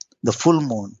 the full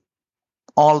moon,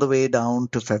 all the way down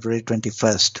to February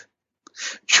 21st.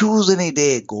 Choose any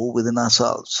day, go within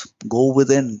ourselves, go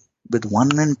within with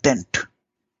one intent,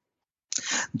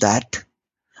 that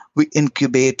we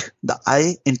incubate the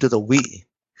I into the we.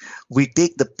 We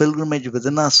take the pilgrimage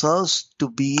within ourselves to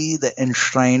be the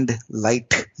enshrined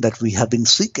light that we have been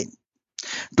seeking,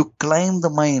 to climb the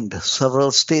mind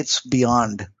several states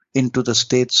beyond into the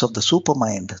states of the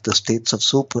supermind, the states of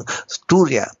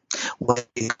Turiya, where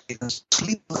we can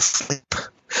sleep the sleep,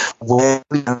 where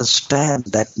we understand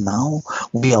that now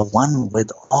we are one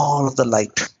with all of the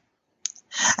light.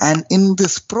 And in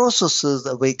this process is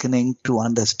awakening to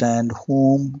understand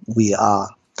whom we are,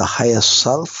 the highest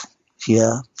self,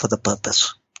 here for the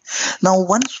purpose. Now,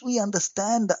 once we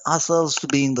understand ourselves to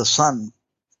being the sun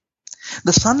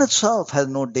itself has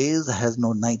no days, has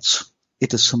no nights.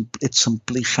 It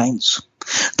simply shines.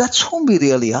 That's whom we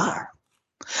really are.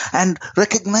 And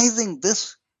recognizing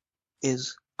this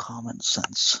is common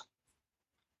sense.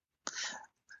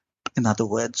 In other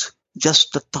words,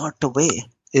 just the thought away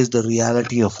is the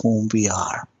reality of whom we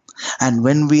are. And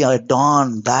when we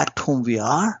adorn that whom we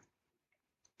are,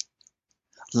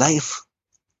 life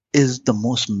is the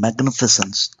most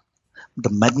magnificent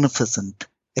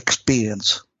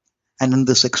experience. And in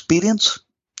this experience,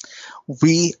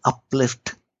 we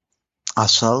uplift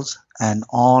ourselves and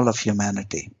all of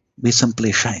humanity. We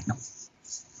simply shine.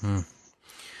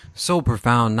 So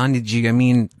profound, Nandhiji. I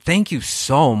mean, thank you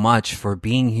so much for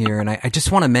being here. And I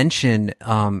just want to mention,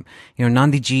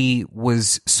 Nandhiji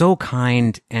was so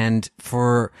kind, and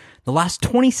for the last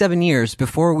 27 years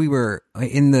before we were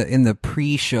in the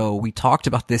pre-show, we talked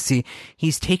about this.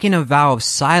 He's taken a vow of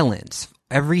silence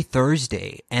every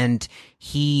Thursday, and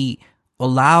he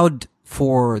allowed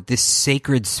for this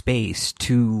sacred space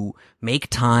to make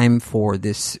time for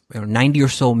this 90 or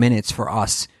so minutes for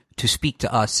us to speak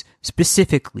to us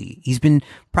specifically. He's been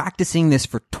practicing this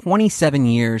for 27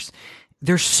 years.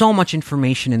 There's so much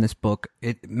information in this book,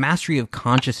 Mastery of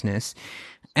Consciousness.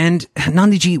 And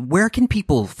Nandhiji, where can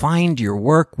people find your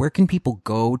work? Where can people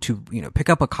go to, pick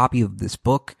up a copy of this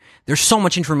book? There's so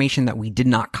much information that we did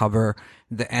not cover,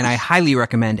 and I highly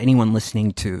recommend anyone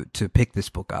listening to pick this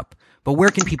book up. But where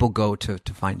can people go to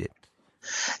find it?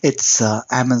 It's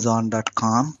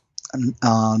Amazon.com.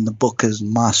 The book is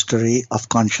Mastery of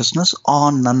Consciousness,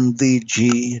 or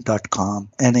Nandhiji.com,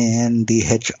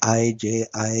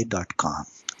 Nandhiji.com.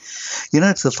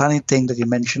 It's a funny thing that you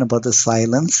mentioned about the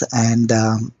silence and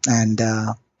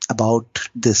about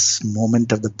this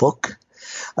moment of the book.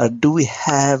 Do we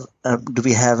have 3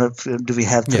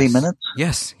 minutes?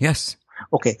 Yes.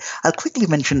 Okay, I'll quickly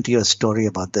mention to you a story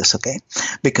about this, okay?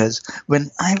 Because when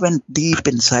I went deep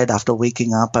inside after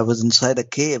waking up, I was inside a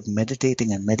cave meditating.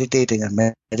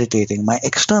 My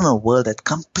external world had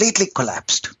completely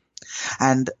collapsed.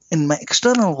 And in my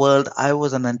external world, I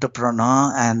was an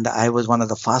entrepreneur, and I was one of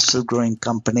the fastest growing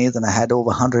companies, and I had over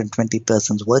 120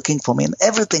 persons working for me, and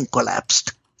everything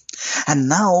collapsed. And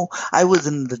now I was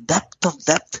in the depth of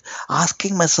depth,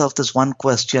 asking myself this one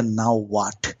question, now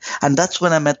what? And that's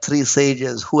when I met 3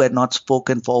 sages who had not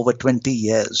spoken for over 20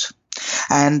 years.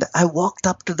 And I walked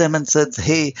up to them and said,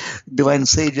 hey, divine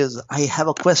sages, I have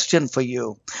a question for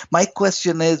you. My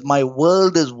question is, my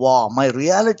world is war. My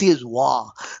reality is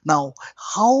war. Now,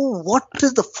 what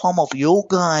is the form of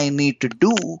yoga I need to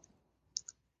do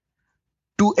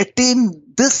to attain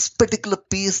this particular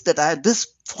peace this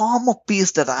form of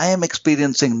peace that I am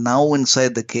experiencing now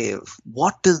inside the cave?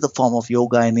 What is the form of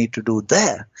yoga I need to do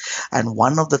there? And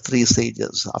one of the 3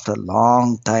 sages, after a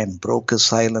long time, broke his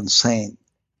silence saying,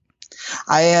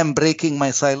 I am breaking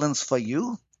my silence for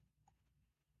you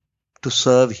to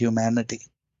serve humanity.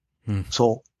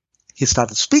 So he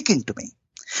started speaking to me.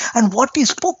 And what he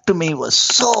spoke to me was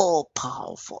so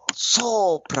powerful,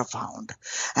 so profound.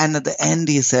 And at the end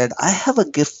he said, I have a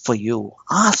gift for you.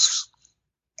 Ask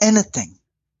anything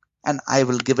and I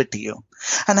will give it to you.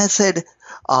 And I said,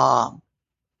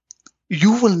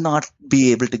 you will not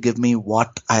be able to give me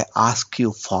what I ask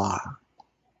you for.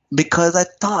 Because I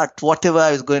thought whatever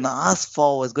I was going to ask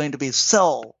for was going to be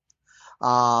so,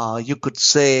 you could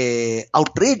say,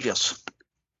 outrageous.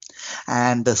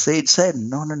 And the sage said,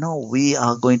 no, we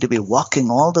are going to be walking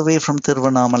all the way from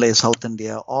Tiruvannamalai, South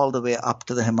India, all the way up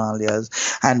to the Himalayas,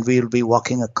 and we'll be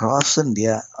walking across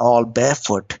India all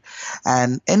barefoot.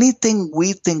 And anything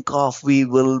we think of, we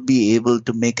will be able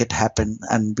to make it happen,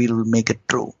 and we will make it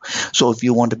true. So if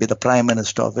you want to be the prime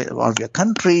minister of your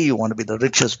country, you want to be the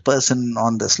richest person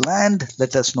on this land,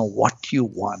 let us know what you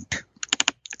want.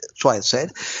 So I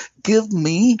said, give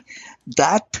me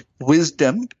that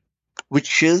wisdom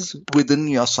which is within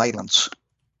your silence.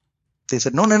 They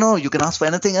said, no, you can ask for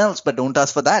anything else, but don't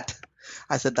ask for that.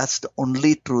 I said, that's the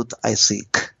only truth I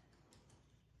seek.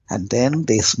 And then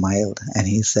they smiled, and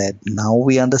he said, now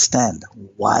we understand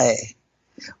why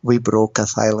we broke a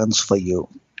silence for you.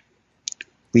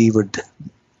 We would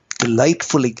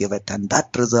delightfully give it, and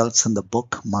that results in the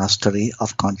book Mastery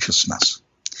of Consciousness.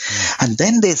 And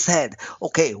then they said,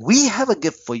 okay, we have a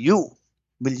gift for you.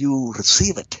 Will you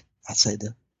receive it? I said,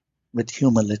 with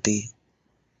humility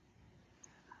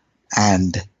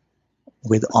and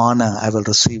with honor, I will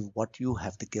receive what you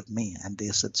have to give me. And they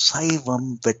said,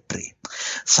 Saivam Victory.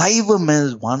 Saivam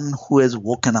is one who has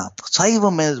woken up.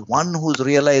 Saivam is one who's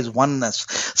realized oneness.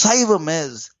 Saivam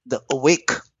is the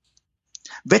awake.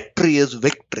 Victory is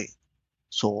victory.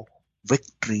 So,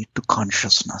 victory to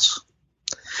consciousness.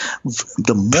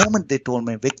 The moment they told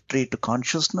me victory to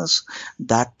consciousness,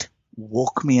 that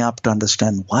woke me up to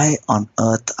understand why on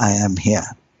earth I am here,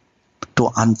 to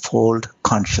unfold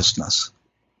consciousness.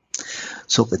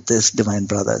 So with this, divine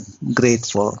brother,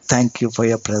 grateful. Thank you for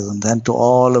your presence, and to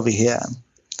all over here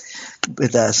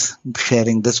with us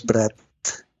sharing this breath,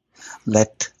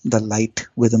 let the light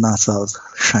within ourselves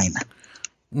shine.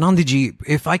 Nandhiji,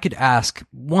 if I could ask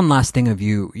one last thing of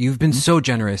you, you've been so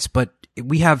generous, but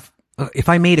we have, if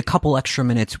I made a couple extra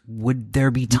minutes, would there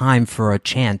be time for a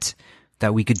chant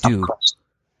that we could do? Of course.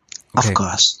 Okay.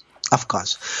 Of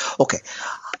course. Okay.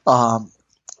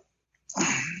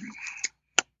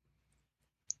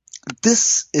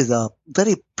 This is a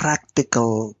very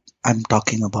practical, I'm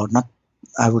talking about, not,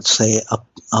 I would say,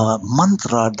 a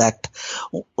mantra that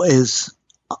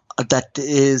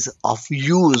is of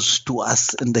use to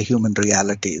us in the human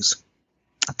realities.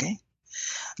 Okay?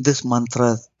 This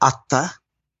mantra is Atta,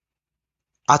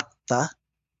 Atta,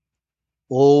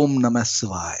 Om Namah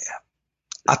Shivaya.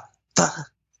 Atta,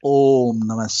 Om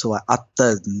Namah Shivaya. Atta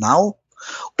is now,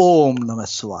 Om Namah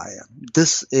Shivaya.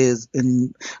 This is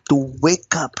to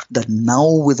wake up the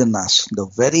now within us. The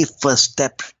very first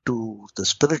step to the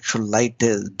spiritual light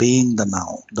is being the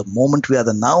now. The moment we are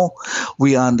the now,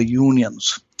 we are in the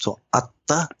unions. So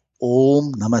Atta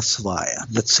Om Namah Shivaya.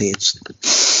 Let's say it's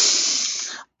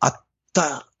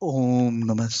Atta Om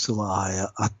Namah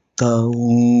Shivaya. Atta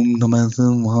Om Namah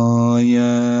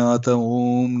Shivaya. Atta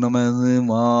Om Namah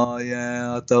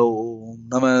Shivaya. Atta Om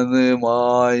Namah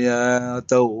Shivaya.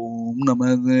 Atta Om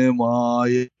Namah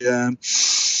Shivaya.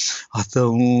 Atta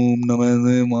Om Namah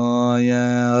Shivaya.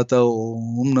 Atta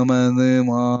Om Namah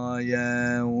Shivaya.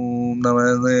 Om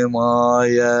Namah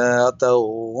Shivaya. Atta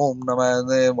Om Namah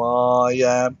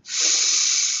Shivaya.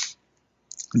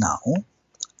 Now,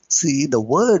 see the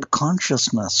word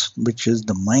consciousness, which is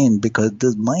the mind, because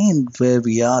the mind where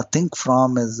we are think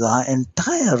from is our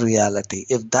entire reality.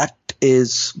 If that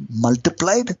is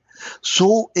multiplied,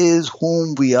 so is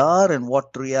whom we are and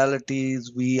what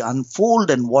realities we unfold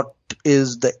and what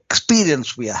is the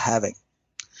experience we are having.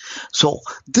 So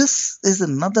this is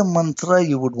another mantra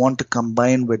you would want to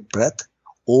combine with breath.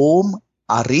 Om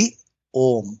Ari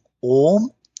Om.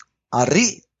 Om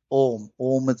Ari Om.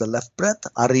 Om is the left breath.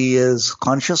 Ari is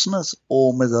consciousness.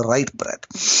 Om is the right breath.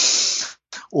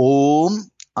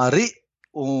 Om Ari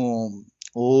Om.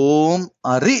 Om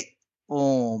Ari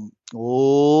Om.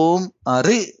 Om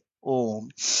Ari Om.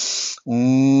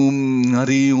 Om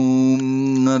Hari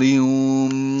Om. Hari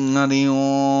Om. Hari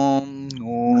Om.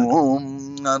 Om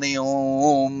Hari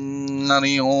Om.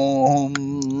 Hari Om.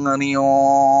 Hari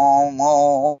Om.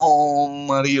 Om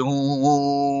Hari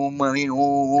Om. Hari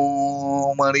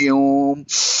Om. Hari Om.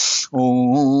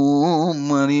 Om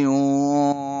Hari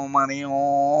Om. Hari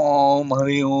Om.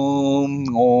 Hari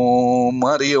Om. Om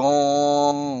Hari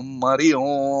Om. Hari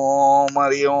Om.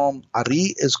 Hari Om. Ari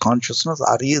is consciousness.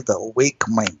 Ari is the awake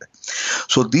mind.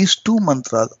 So these two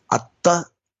mantras, Atta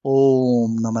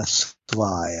Om Namah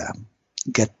Shivaya,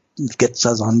 gets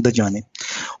us on the journey.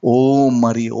 Om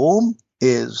Hari Om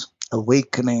is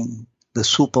awakening the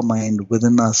supermind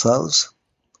within ourselves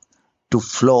to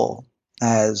flow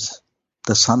as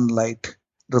the sunlight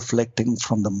reflecting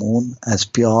from the moon, as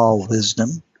pure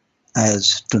wisdom,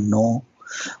 as to know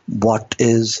what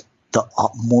is the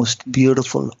most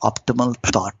beautiful, optimal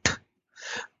thought.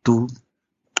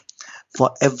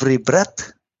 For every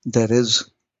breath, there is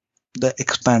the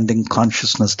expanding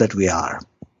consciousness that we are.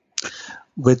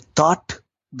 With thought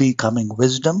becoming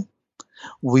wisdom,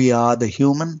 we are the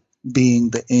human being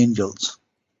the angels.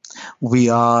 We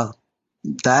are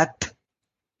that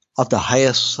of the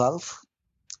highest self,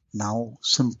 now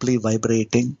simply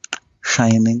vibrating,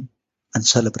 shining, and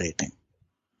celebrating.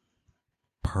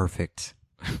 Perfect.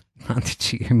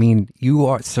 Nandhiji, I mean, you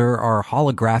are, sir, are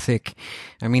holographic.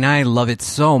 I mean, I love it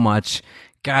so much.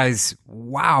 Guys,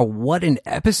 wow, what an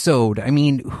episode. I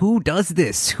mean, who does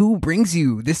this? Who brings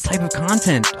you this type of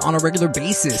content on a regular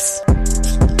basis?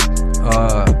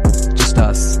 Just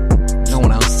us. No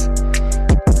one else.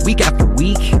 Week after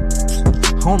week,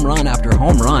 home run after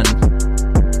home run.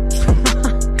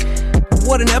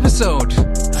 What an episode.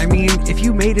 I mean, if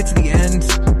you made it to the end,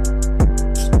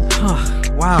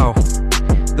 wow.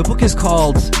 The book is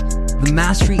called The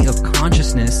Mastery of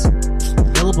Consciousness,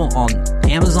 available on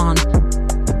Amazon.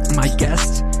 My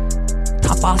guest,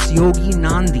 Tapas Yogi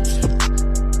Nandi.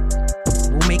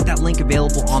 We'll make that link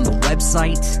available on the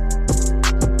website.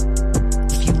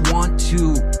 If you want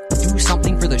to do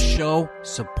something for the show,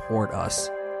 support us.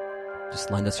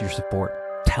 Just lend us your support.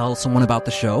 Tell someone about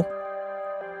the show.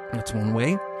 That's one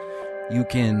way. You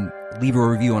can leave a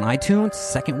review on iTunes,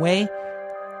 second way,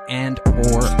 and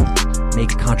or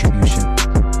make a contribution.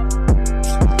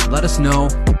 Let us know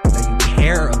that you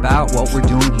care about what we're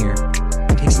doing here.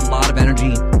 It takes a lot of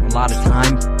energy, a lot of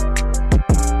time.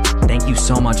 Thank you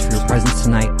so much for your presence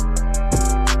tonight.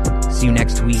 See you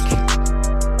next week.